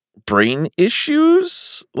brain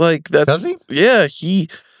issues. Like that's Does he? Yeah, he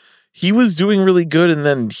was doing really good and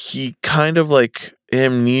then he kind of like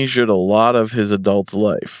amnesia'd a lot of his adult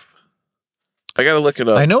life. I got to look it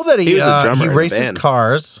up. I know that He was a drummer he in a races band.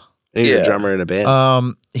 cars. He's Yeah. a drummer in a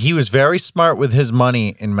band. He was very smart with his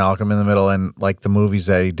money in Malcolm in the Middle and like the movies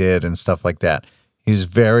that he did and stuff like that. He was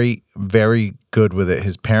very, very good with it.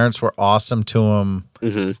 His parents were awesome to him.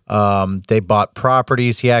 They bought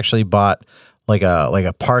properties. He actually bought like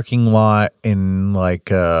a parking lot in like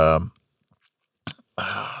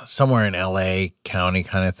somewhere in LA County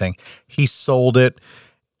kind of thing. He sold it.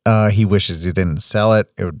 He wishes he didn't sell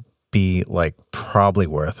it. It would be like probably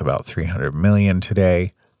worth about $300 million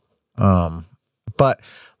today. But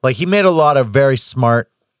like he made a lot of very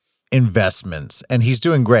smart investments and he's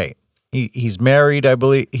doing great. He's married, I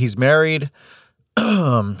believe. He's married.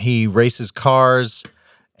 He races cars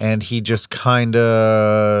and he just kind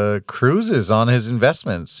of cruises on his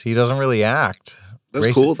investments. He doesn't really act.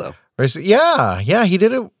 That's cool though. Yeah, he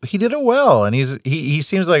did it. He did it well, and he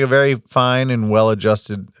seems like a very fine and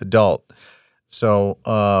well-adjusted adult. So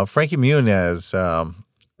Frankie Muniz,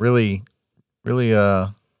 really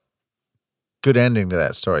good ending to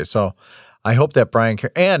that story. So I hope that Bryan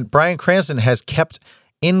Cranston has kept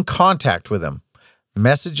in contact with him,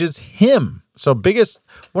 messages him. So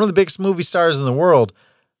one of the biggest movie stars in the world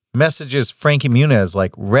messages Frankie Muniz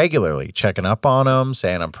like regularly, checking up on him,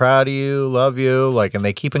 saying I'm proud of you, love you, like, and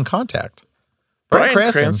they keep in contact. Bryan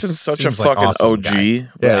Cranston's such a seems like fucking awesome OG. guy.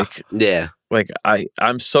 Yeah. Yeah. Like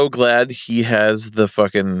I'm so glad he has the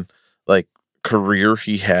fucking like career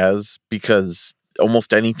he has because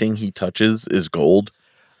almost anything he touches is gold.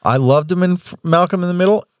 I loved him in Malcolm in the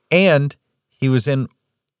Middle, and he was in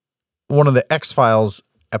one of the X-Files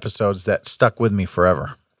episodes that stuck with me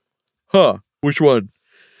forever. Huh? Which one?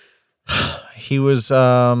 He was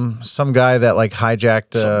some guy that like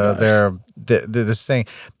hijacked this thing.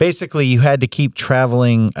 Basically, you had to keep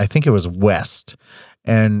traveling. I think it was west,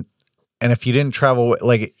 and if you didn't travel,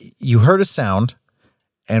 like you heard a sound,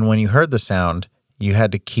 and when you heard the sound, you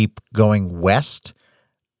had to keep going west.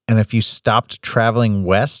 And if you stopped traveling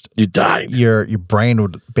west, You died. your brain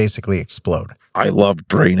would basically explode, I love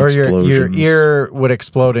brain or explosions. your ear would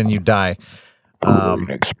explode and you die. Brain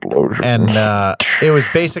explosion. And it was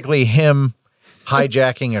basically him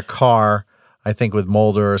hijacking a car, I think with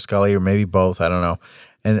Mulder or Scully or maybe both. I don't know.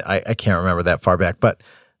 And I can't remember that far back. But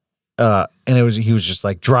and he was just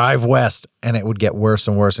like, drive west. And it would get worse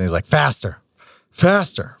and worse. And he's like, faster,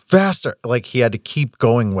 faster, faster. Like he had to keep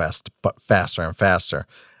going west, but faster and faster.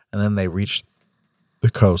 And then they reached the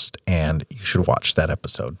coast, and you should watch that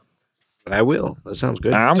episode. I will. That sounds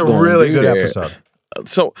good. It's a really good episode.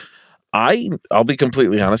 So I'll be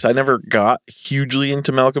completely honest. I never got hugely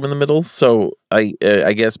into Malcolm in the Middle. So I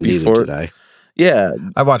guess Neither before, did I. yeah,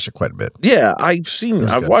 I watched it quite a bit. yeah, I've was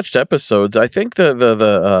good. watched episodes. I think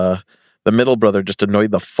the middle brother just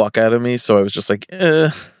annoyed the fuck out of me. So I was just like, eh.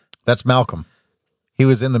 That's Malcolm. He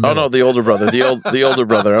was in the Oh middle. no, the older brother, the older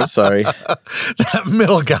brother. I'm sorry. That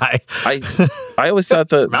middle guy. I always thought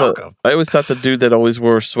Malcolm. I always thought the dude that always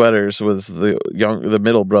wore sweaters was the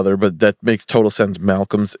middle brother, but that makes total sense.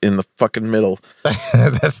 Malcolm's in the fucking middle.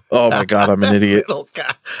 That's Oh my god, I'm an idiot. middle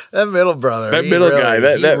guy. That middle brother. That he middle really, guy,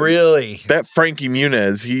 he that- really. That Frankie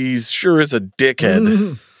Muniz, he's sure is a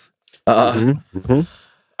dickhead.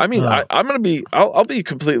 I mean, I'll be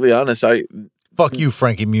completely honest. Fuck you,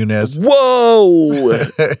 Frankie Muniz. Whoa,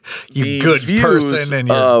 You the good views person and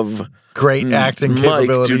your of great acting Mike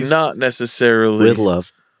capabilities. do not necessarily With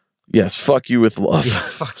love. Yes, fuck you with love. Yeah,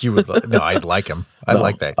 fuck you with no. I'd like him. I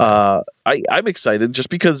like that. I'm excited just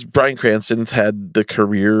because Bryan Cranston's had the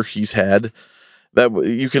career he's had that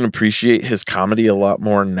you can appreciate his comedy a lot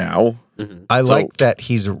more now. I so- like that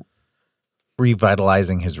he's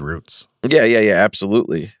revitalizing his roots. Yeah,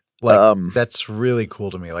 absolutely. Like that's really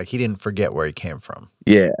cool to me. Like he didn't forget where he came from.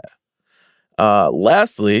 Yeah.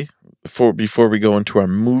 Lastly, before we go into our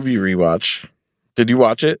movie rewatch, did you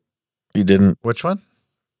watch it? You didn't. Which one?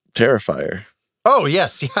 Terrifier. Oh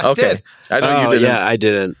yes, yeah, I Okay. did. I know Oh, you didn't. yeah, I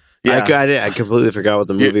didn't. Yeah. I completely forgot what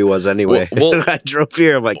the movie was anyway. Well- I drove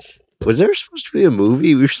here. I'm like, was there supposed to be a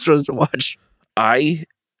movie we were supposed to watch?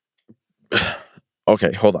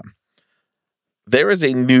 Okay, hold on. There is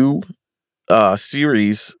a new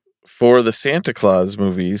series for the Santa Claus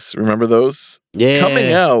movies. Remember those? Yeah.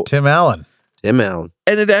 Coming out. Tim Allen. Tim Allen.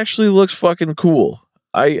 And it actually looks fucking cool.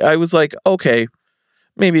 I was like, okay,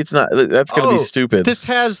 maybe it's not. That's going to be stupid. This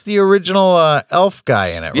has the original elf guy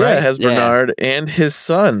in it, yeah, right? it has Yeah. Bernard and his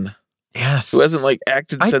son. Yes. who hasn't like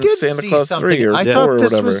acted I since did Santa see Claus something. 3 or I 4 thought or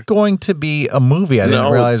this whatever. was going to be a movie. I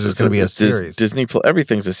didn't realize it was going to be a series. Disney Plus.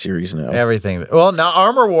 Everything's a series now. Everything. Well, now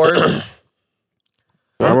Armor Wars.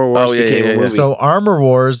 Armor Wars Oh, yeah, became yeah, a yeah. movie. So Armor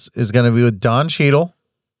Wars is going to be with Don Cheadle,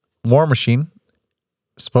 War Machine.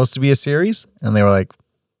 It's supposed to be a series, and they were like,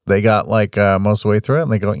 they got like most of the way through it,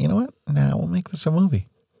 and they go, you know what? Nah, we'll make this a movie.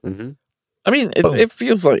 Mhm. I mean, it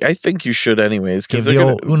feels like I think you should anyways Give because the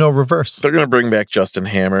old Uno reverse. they're gonna bring back Justin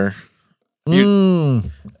Hammer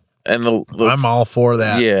and the I'm all for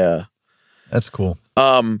that. yeah. That's cool.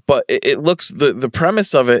 But it looks the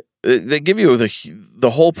premise of it. They give you the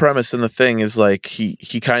whole premise, and the thing is like he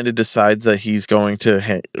kind of decides that he's going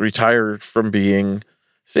to retire from being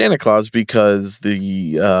Santa Claus because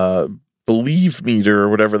the believe meter or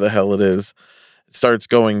whatever the hell it is starts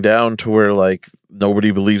going down to where like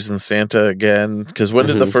nobody believes in Santa again. Because when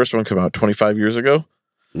did the first one come out? 25 years ago?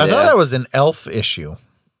 I thought that was an elf issue.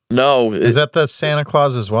 No, Is that the Santa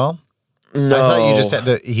Claus as well? no? I thought you just had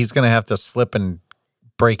to. He's going to have to slip and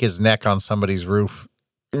break his neck on somebody's roof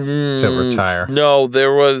to retire. No,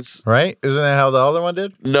 there was Right? Isn't that how the other one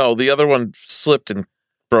did? no. The other one slipped and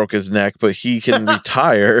broke his neck, but he can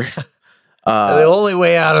retire. The only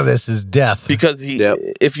way out of this is death. Because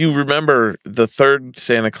if you remember the third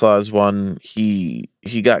Santa Claus one, he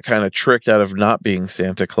got kind of tricked out of not being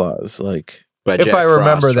Santa Claus. Like, By If Jack I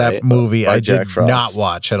remember Frost, that right? movie, By I Jack did Frost. not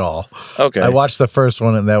watch at all. okay, I watched the first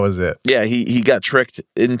one and that was it. yeah, he got tricked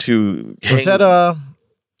into. Was that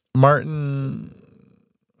Martin?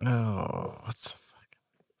 Oh, what's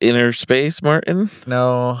Inner Space, Martin?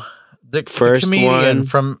 no the First comedian one.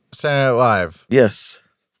 from Saturday Night Live. Yes,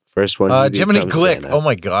 First one. he Jiminy becomes Glick. Santa. Oh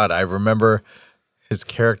my god, I remember his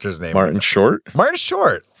character's name. Martin Short. Martin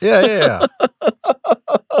Short. Yeah.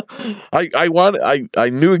 I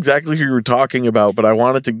knew exactly who you were talking about, but I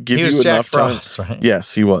wanted to give He you was Jack enough time. Frost, right?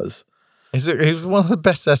 Yes, he was. He's one of the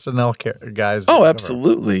best SNL guys. Oh, ever.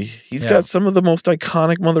 absolutely. He's Yeah. got some of the most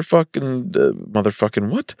iconic motherfucking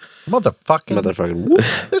what?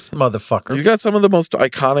 Motherfucking. This motherfucker. He's got some of the most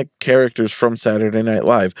iconic characters from Saturday Night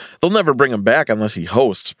Live. They'll never bring him back unless he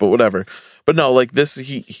hosts, but whatever. But no, like this,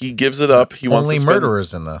 he gives it up. He wants Only to spend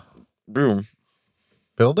murderers in the room.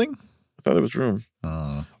 building. I thought it was room.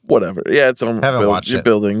 Whatever. Yeah, it's on Haven't watched it.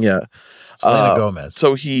 building. Yeah. Selena Gomez.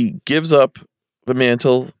 So he gives up the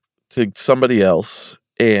mantle to somebody else,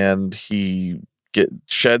 and he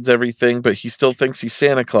sheds everything, but he still thinks he's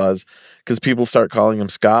Santa Claus because people start calling him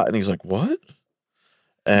Scott, and he's like, "What?"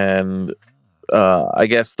 And I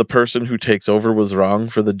guess the person who takes over was wrong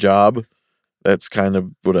for the job. That's kind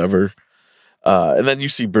of whatever. And then you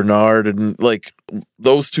see Bernard and like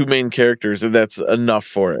those two main characters, and that's enough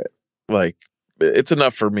for it. Like it's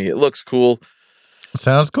enough for me. It looks cool.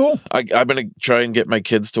 Sounds cool. I'm gonna try and get my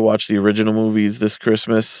kids to watch the original movies this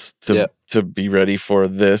Christmas to be ready for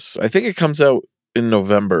this. I think it comes out in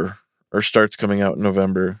November or starts coming out in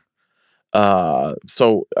November.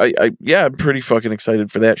 So I'm pretty fucking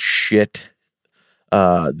excited for that shit.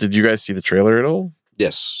 Did you guys see the trailer at all?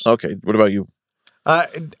 Yes. Okay, what about you?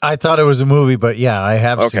 I thought it was a movie, but yeah, I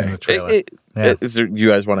have seen the trailer. Yeah. Is there? You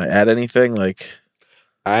guys want to add anything? Like,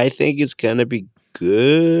 I think it's gonna be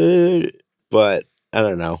good, but I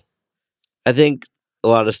don't know. I think a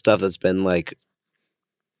lot of stuff that's been like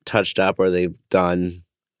touched up or they've done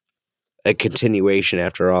a continuation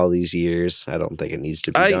after all these years. I don't think it needs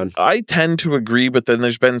to be done. I tend to agree, but then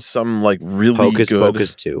there's been some like really Hocus good.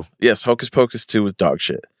 Pocus 2. Yes, Hocus Pocus 2 was dog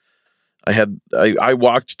shit. I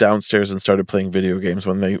walked downstairs and started playing video games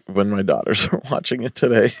when my daughters were watching it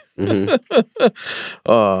today. Mm-hmm.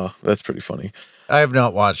 Oh, that's pretty funny. I have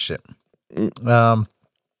not watched it.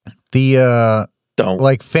 The Don't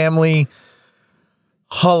like family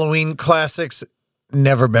Halloween classics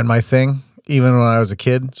never been my thing, even when I was a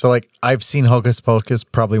kid. So like I've seen Hocus Pocus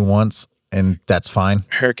probably once, and that's fine.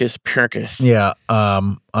 Hocus Pocus. Yeah,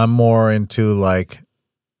 I'm more into like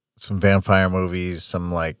some vampire movies,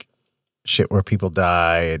 some like shit where people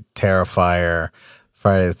die, Terrifier,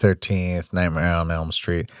 Friday the 13th, Nightmare on Elm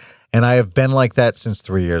Street, and I have been like that since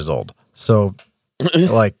 3 years old. So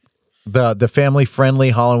like the family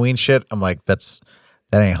friendly Halloween shit, I'm like that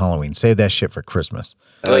ain't Halloween. Save that shit for Christmas.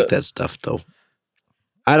 I like that stuff though.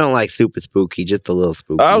 I don't like super spooky, just a little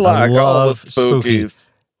spooky. I like all the love spooky.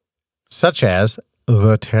 spookies. Such as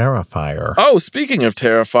The Terrifier. Oh, speaking of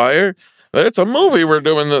Terrifier, it's a movie we're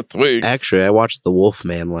doing this week. Actually, I watched The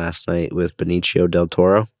Wolfman last night with Benicio del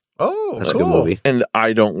Toro. Oh, That's cool. a good movie. And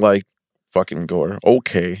I don't like fucking gore.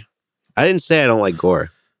 Okay. I didn't say I don't like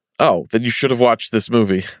gore. Oh, then you should have watched this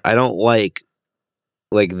movie. I don't like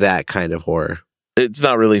that kind of horror. It's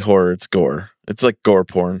not really horror, it's gore. It's like gore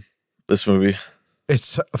porn, this movie.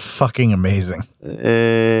 It's fucking amazing. I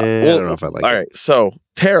don't know if I like it. All right, so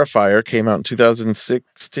Terrifier came out in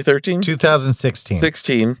 2013? 2016.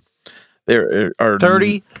 16. There are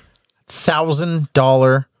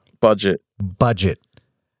 $30,000 budget.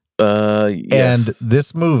 And Yes.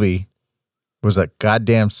 this movie was a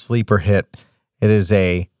goddamn sleeper hit. It is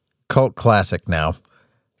a cult classic now.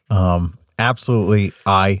 Absolutely,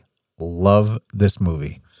 I love this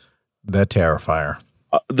movie, The Terrifier.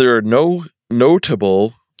 There are no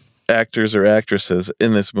notable actors or actresses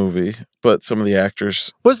in this movie, but some of the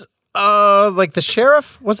actors. Was like the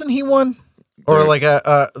sheriff? Wasn't he one? Or There- like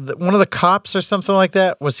one of the cops or something like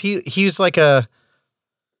that? Was he? He's like a.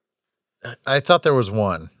 I thought there was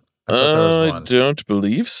one. I thought there was I one. don't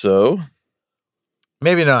believe so.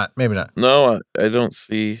 Maybe not. Maybe not. No, I don't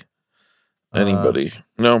see anybody.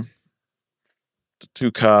 No. The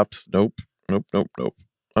two cops. Nope.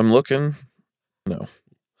 I'm looking. No.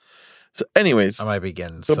 So, anyways, I might be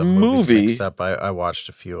getting The some movies movie- mixed up. I watched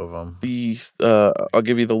a few of them. I'll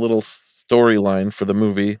give you the little storyline for the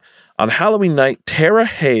movie. On Halloween night, Tara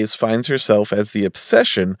Hayes finds herself as the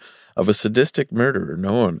obsession of a sadistic murderer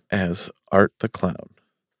known as Art the Clown.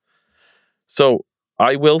 So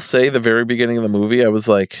I will say, the very beginning of the movie, I was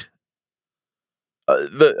like,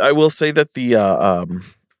 I will say that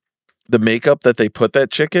the makeup that they put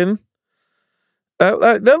that chick in,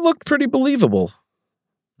 that looked pretty believable.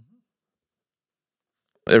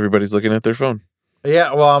 Everybody's looking at their phone.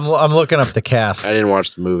 Yeah, well, I'm looking up the cast. I didn't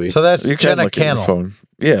watch the movie. So that's You can Jenna look at your Cannell, phone.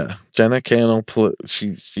 Yeah, Jenna Cannell.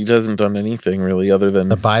 She hasn't done anything really other than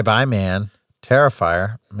the Bye Bye Man,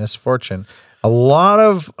 Terrifier, Misfortune. A lot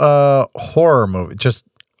of horror movies, just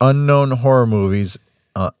unknown horror movies,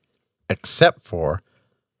 except for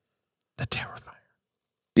The Terrifier.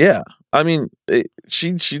 yeah. I mean,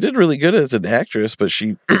 she did really good as an actress, but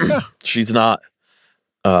she's not.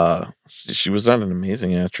 She was not an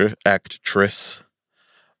amazing actress.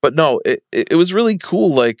 But no, it was really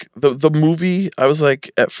cool. Like the movie, I was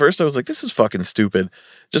like, at first I was like, this is fucking stupid,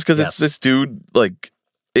 just because Yes. it's this dude. Like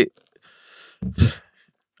it,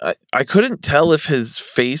 I couldn't tell if his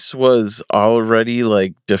face was already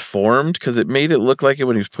like deformed because it made it look like it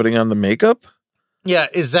when he was putting on the makeup. Yeah,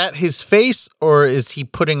 is that his face or is he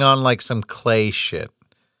putting on like some clay shit?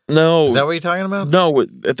 No, Is that what you're talking about? no.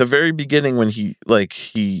 At the very beginning, when he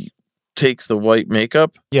takes the white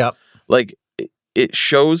makeup, Yeah, like it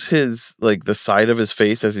shows his like the side of his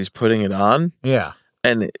face as he's putting it on, yeah.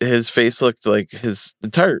 and his face looked like his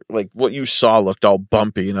entire like what you saw looked all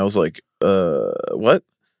bumpy, and I was like, what?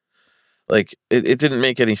 Like it didn't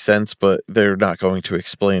make any sense, but they're not going to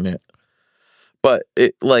explain it. But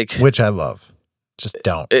it like Which I love. Just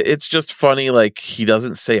don't. it's just funny. Like he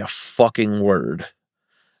doesn't say a fucking word.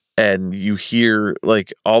 And you hear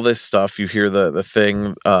like all this stuff. You hear the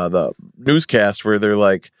thing, the newscast where they're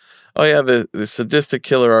like, "Oh yeah, the sadistic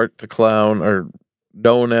killer Art the Clown, or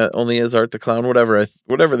known only as Art the Clown,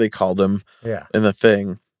 whatever they called him Yeah. in the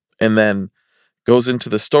thing." And then goes into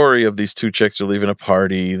the story of these two chicks are leaving a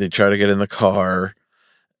party. They try to get in the car,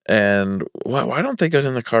 and why don't they get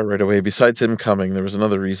in the car right away? Besides him coming, there was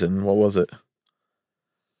another reason. What was it?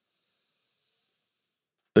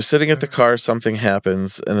 They're sitting at the car, something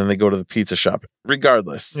happens, and then they go to the pizza shop.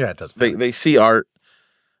 Regardless, Yeah, it doesn't matter. they see Art.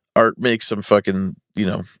 Art makes some fucking,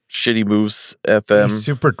 shitty moves at them. He's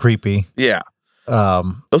super creepy. Yeah.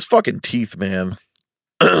 Those fucking teeth, man.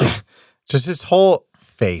 Just his whole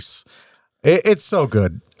face. It's so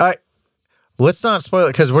good. Let's not spoil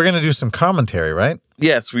it because we're gonna do some commentary, right?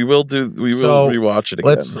 Yes, we will So, rewatch it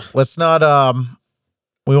again. Let's not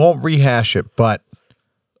we won't rehash it, but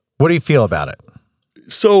what do you feel about it?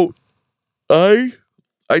 So I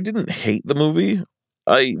didn't hate the movie.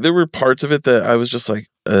 There were parts of it that I was just like,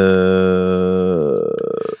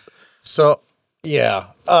 So yeah.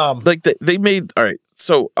 like they made, all right.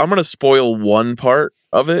 So I'm gonna spoil one part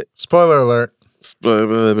of it. Spoiler alert.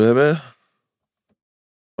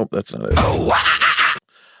 Oh, that's not it.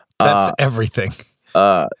 That's everything.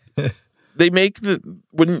 They make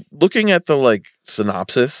when looking at the like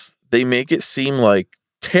synopsis, they make it seem like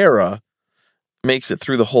Tara makes it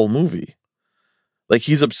through the whole movie. Like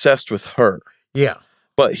he's obsessed with her, Yeah.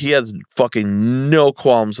 but he has fucking no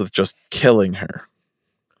qualms with just killing her.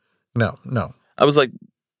 No. I was like,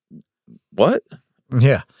 what?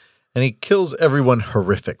 Yeah. And he kills everyone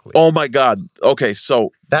horrifically. Oh my God. Okay.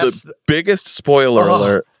 So That's the biggest spoiler Ugh.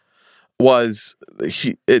 alert was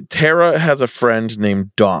Tara has a friend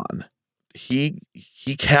named Dawn. He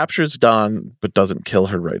captures Dawn, but doesn't kill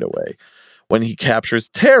her right away. When he captures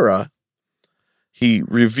Tara, he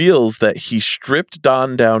reveals that he stripped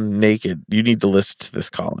Dawn down naked. You need to listen to this,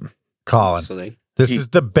 Colin. Colin. Listening. This is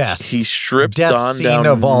the best. He strips death Dawn scene down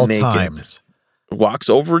of all naked, times. walks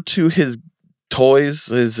over to his toys,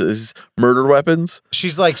 his murder weapons,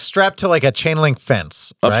 She's like strapped to like a chain link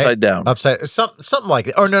fence, right? upside down. Something like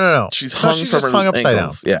that. Oh no. She's No, hung she's from just her hung upside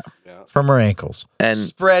ankles. down from her ankles, And-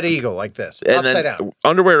 spread eagle like this, And upside then down.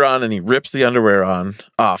 underwear on, and he rips the underwear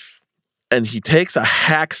off, and he takes a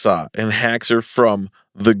hacksaw and hacks her from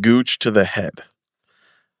the gooch to the head,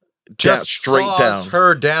 Just straight saws down.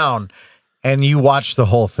 her down, and you watch the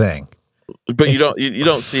whole thing. But you It's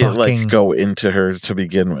don't see it fucking- like go into her to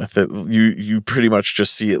begin with. You pretty much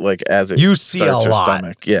just see it like as it You see a starts her lot.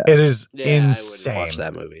 stomach. Yeah. It is Yeah, I wouldn't insane. watch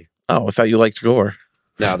that movie. Oh, I thought you liked gore.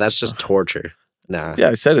 No, that's just torture. Nah. Yeah,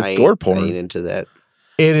 I said it's I gore ain't porn. into that.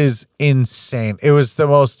 It is insane. It was the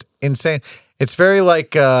most insane. It's very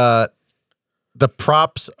like the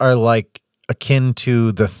props are like akin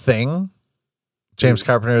to The Thing. James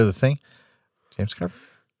Carpenter, The Thing. James Carpenter.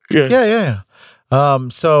 Yeah. Yeah.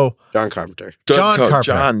 So John Carpenter. John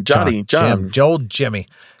Carpenter, John. Joel Jimmy.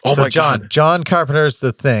 Oh So my God. John Carpenter's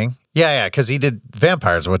The Thing. Yeah, because he did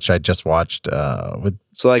Vampires, which I just watched with.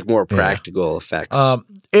 So like more practical effects.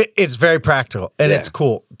 It's very practical and Yeah. it's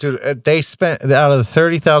cool, dude. They spent out of the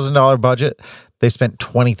 $30,000 budget, they spent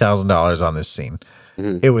 $20,000 on this scene.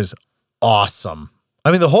 Mhm. It was awesome.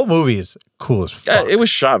 I mean, the whole movie is cool as fuck. It was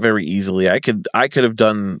shot very easily. I could have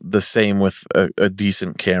done the same with a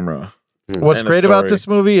decent camera. What's and a great about story. this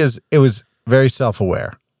movie is it was very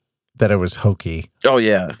self-aware that it was hokey. Oh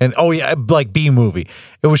yeah. And like B movie.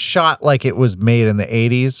 It was shot like it was made in the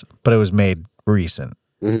 80s, but it was made recent.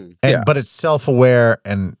 Mhm. And Yeah. but it's self-aware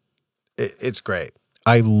and it's great.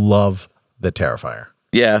 I love The Terrifier.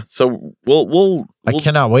 Yeah. So we'll I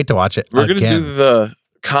cannot wait to watch it. we're gonna again. do the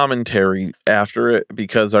commentary after it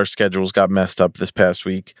because our schedules got messed up this past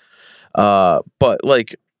week. But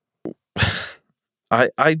like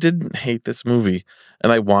I didn't hate this movie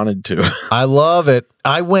and I wanted to. I love it.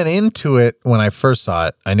 I went into it when I first saw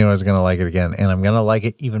it. I knew I was going to like it again, and I'm going to like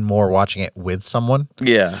it even more watching it with someone.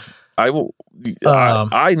 Yeah. I will Um,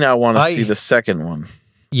 I now want to I- see the second one.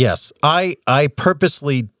 Yes, I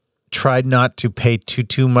purposely tried not to pay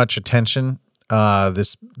too much attention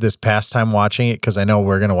this past time watching it because I know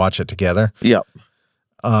we're going to watch it together. Yep.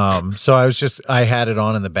 So I had it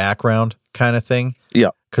on in the background kind of thing.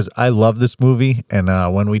 Yep. Because I love this movie, and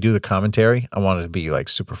when we do the commentary, I want it to be like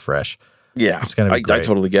super fresh. Yeah. It's gonna be I great.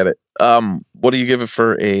 totally get it. What do you give it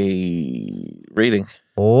for a rating?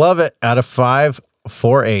 Love it. Out of 5,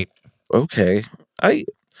 4.8. Okay. I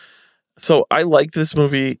like this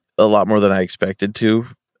movie a lot more than I expected to,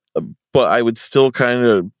 but I would still kind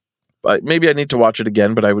of maybe I need to watch it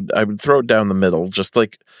again, but I would throw it down the middle, just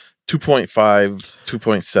like 2.5,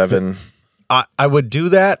 2.7. I would do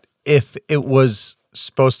that if it was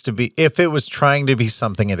supposed to be, if it was trying to be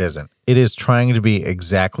something it isn't. It is trying to be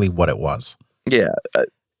exactly what it was. Yeah.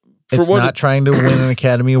 It's not trying to win an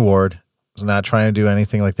Academy Award. It's not trying to do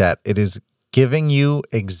anything like that. It is giving you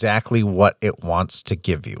exactly what it wants to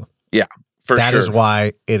give you. Yeah, for That sure. is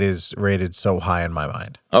why it is rated so high in my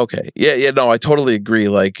mind. Okay. Yeah, no, I totally agree.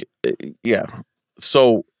 Like, yeah.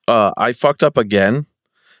 So I fucked up again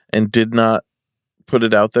and did not put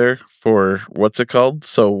it out there for what's it called?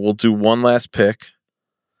 So we'll do one last pick.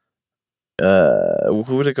 Who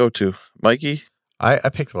would it go to? Mikey? I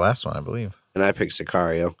picked the last one, I believe. And I picked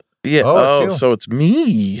Sicario. Yeah. Oh, it's Oh, you. so it's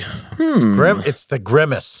me. It's the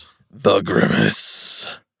Grimace. The Grimace.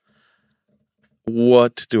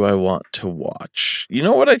 What do I want to watch? You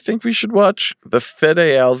know what I think we should watch? The Fede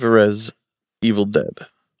Alvarez Evil Dead.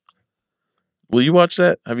 Will you watch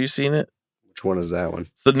that? Have you seen it? Which one is that one?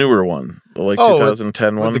 It's the newer one, the like Oh,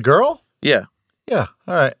 2010 With one. the girl? Yeah. Yeah.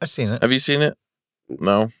 All right. I've seen it. Have you seen it?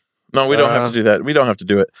 No. No, we don't have to do that. We don't have to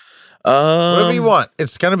do it. Whatever you want.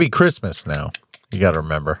 It's going to be Christmas now. You got to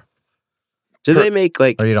remember. Did they make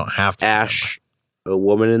like Or you don't have to. Ash a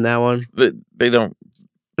woman in that one? They don't.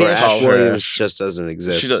 Or call Ash her Williams Ash. just doesn't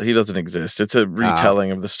exist. He doesn't exist. It's a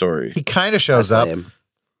retelling of the story. He kind of That's shows up. lame.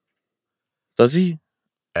 Does he?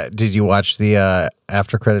 Did you watch the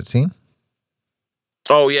after credit scene?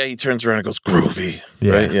 Oh yeah, he turns around and goes groovy.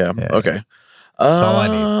 Yeah, Right? Yeah. yeah. Okay. That's all I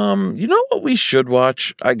need. You know what we should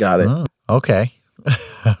watch? I got it. Okay.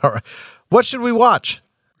 All right. What should we watch?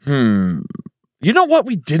 You know what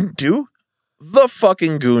we didn't do? The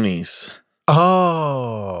fucking Goonies.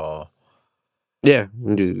 Oh, Yeah, we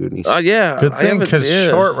can do the Goonies. Yeah. good I thing haven't- because yeah,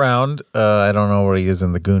 Short Round. I don't know where he is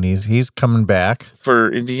in the Goonies. He's coming back.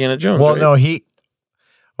 for Indiana Jones. Well, right?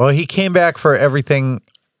 no, he came back for Everything,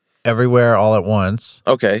 Everywhere, All at Once,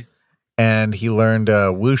 Okay. and he learned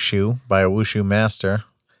wushu by a wushu master,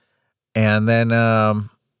 and then now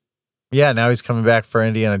he's coming back for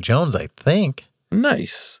Indiana Jones. I think.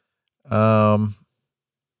 Nice. So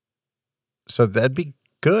that'd be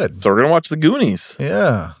good. So we're gonna watch the Goonies.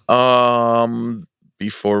 Yeah.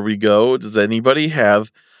 Before we go, does anybody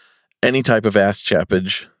have any type of ass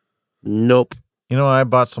chappage? Nope. You know, I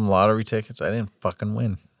bought some lottery tickets. I didn't fucking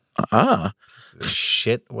win.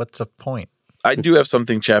 Shit. What's the point? I do have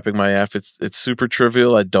something chapping my ass. It's super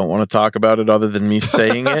trivial. I don't want to talk about it other than me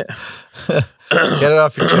saying it. Get it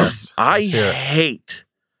off your chest. I Let's hear it. hate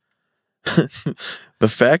the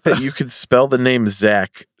fact that you can spell the name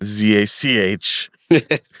Zach, Z-A-C-H.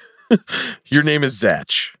 Your name is Zach.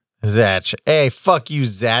 Zach. Hey, fuck you,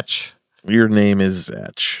 Zach. Your name is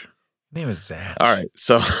Zach. Name is Zach. All right.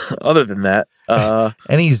 So other than that,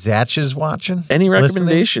 Any Zatches watching? any Listening?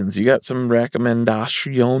 recommendations? You got some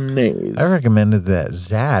recommendations? I recommended that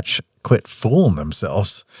Zach quit fooling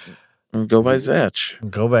themselves. Go by Zach.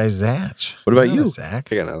 Go by Zach. What about you?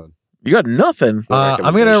 Zach? I got nothing. You got nothing. No I'm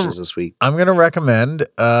gonna recommendations this week. recommend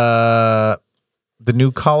the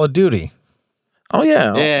new Call of Duty. Oh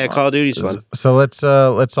yeah. Yeah, Call of Duty's fun. So let's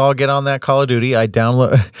all get on that Call of Duty. I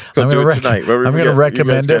download. Go do it tonight. I'm going to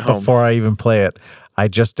recommend get it home. before I even play it. I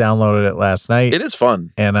just downloaded it last night, It is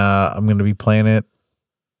fun. and I'm going to be playing it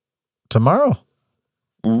tomorrow.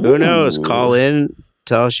 Who knows? Call in.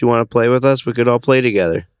 Tell us you want to play with us. We could all play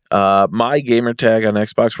together. My gamer tag on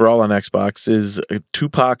Xbox, we're all on Xbox, is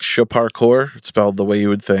Tupac Shaparkour. It's spelled the way you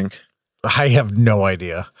would think. I have no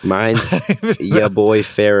idea. Mine's ya boy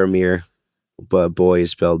Faramir, but boy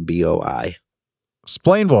is spelled B-O-I.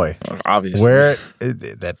 Splain Boy. Obviously. Where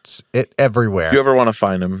that's it everywhere. If you ever want to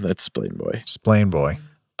find him, that's Splain Boy. Splain Boy.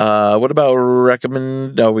 What about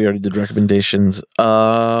Oh, we already did recommendations.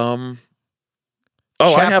 Oh,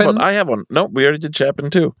 Chapin? I have one. No, we already did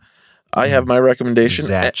Chapin too. I have my recommendation.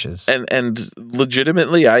 Zatches. And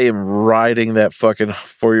legitimately, I am riding that fucking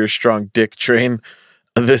 4-year strong dick train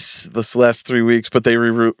this last 3 weeks. But they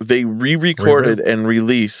re-recorded and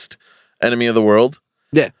released Enemy of the World.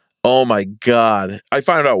 Yeah. Oh my god! I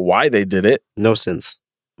found out why they did it. No synth.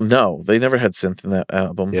 No, they never had synth in that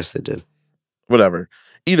album. Yes, they did. Whatever.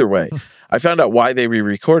 Either way, I found out why they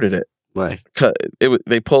re-recorded it. Why?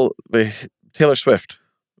 Taylor Swift.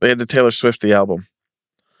 They had to Taylor Swift the album.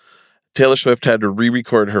 Taylor Swift had to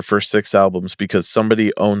re-record her first 6 albums because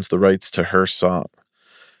somebody owns the rights to her song.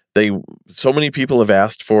 So many people have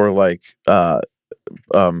asked for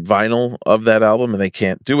vinyl of that album, and they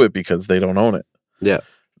can't do it because they don't own it. Yeah.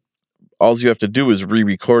 All you have to do is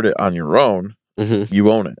re-record it on your own. Mm-hmm.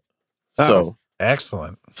 You own it. So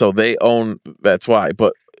Excellent. So they own. That's why.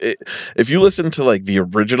 But if you listen to like the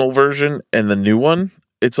original version and the new one,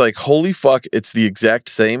 it's like holy fuck, it's the exact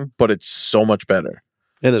same, but it's so much better.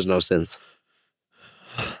 And there's no synth.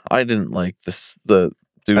 I didn't like this. The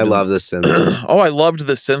dude. I love this synth. Oh, I loved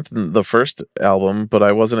the synth in the first album, but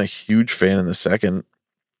I wasn't a huge fan in the second.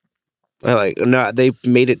 They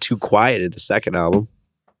made it too quiet at the second album.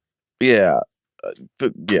 Yeah.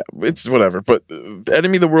 It's whatever. But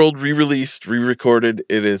Enemy of the World re-released, re-recorded.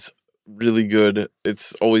 It is really good.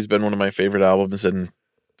 It's always been one of my favorite albums, and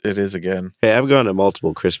it is again. Hey, I've gone to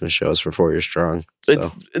multiple Christmas shows for 4 Years Strong. So.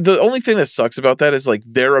 It's the only thing that sucks about that is like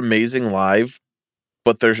they're amazing live,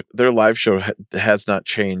 but their live show has not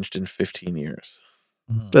changed in 15 years.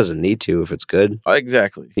 Doesn't need to if it's good.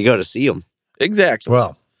 Exactly. You go to see them. Exactly.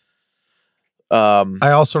 Well,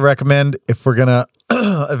 I also recommend, if we're gonna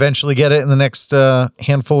eventually get it in the next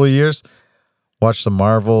handful of years, watch the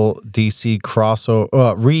Marvel DC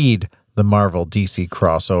crossover. Read the Marvel DC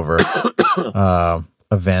crossover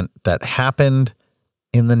event that happened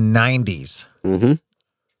in the 90s. Mm-hmm. I'm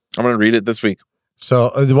gonna read it this week.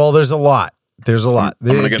 So, well, there's a lot. There's a lot. I'm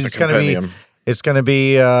gonna get the compendium. It's gonna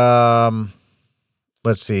be.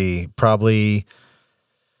 Let's see. Probably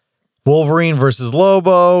Wolverine versus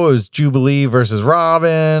Lobo. It was Jubilee versus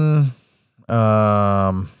Robin.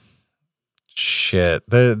 Shit.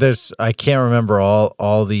 There's. I can't remember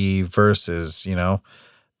all the verses. You know,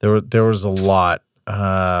 there was a lot.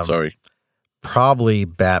 Sorry. Probably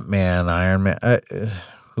Batman, Iron Man.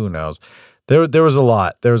 Who knows? There was a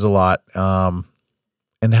lot. There was a lot.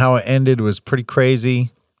 And how it ended was pretty crazy.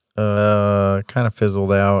 Kind of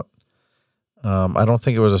fizzled out. I don't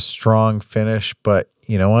think it was a strong finish, but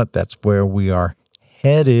you know what? That's where we are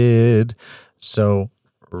headed. So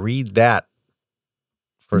read that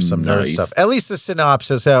for some nerd Nice. stuff. At least a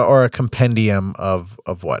synopsis or a compendium of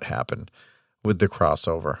what happened with the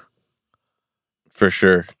crossover. For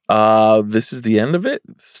sure. This is the end of it.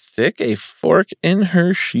 Stick a fork in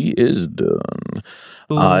her. She is done.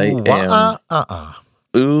 Oh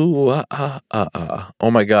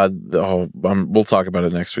my God. We'll talk about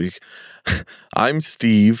it next week. I'm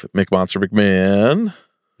Steve McMonster McMahon.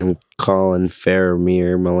 I'm calling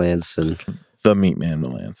Faramir Melanson. The Meatman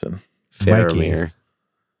Melanson. Faramir.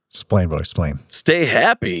 Splain, boy, splain. Stay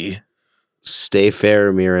happy. Stay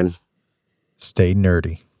Faramirin. Stay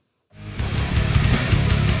nerdy.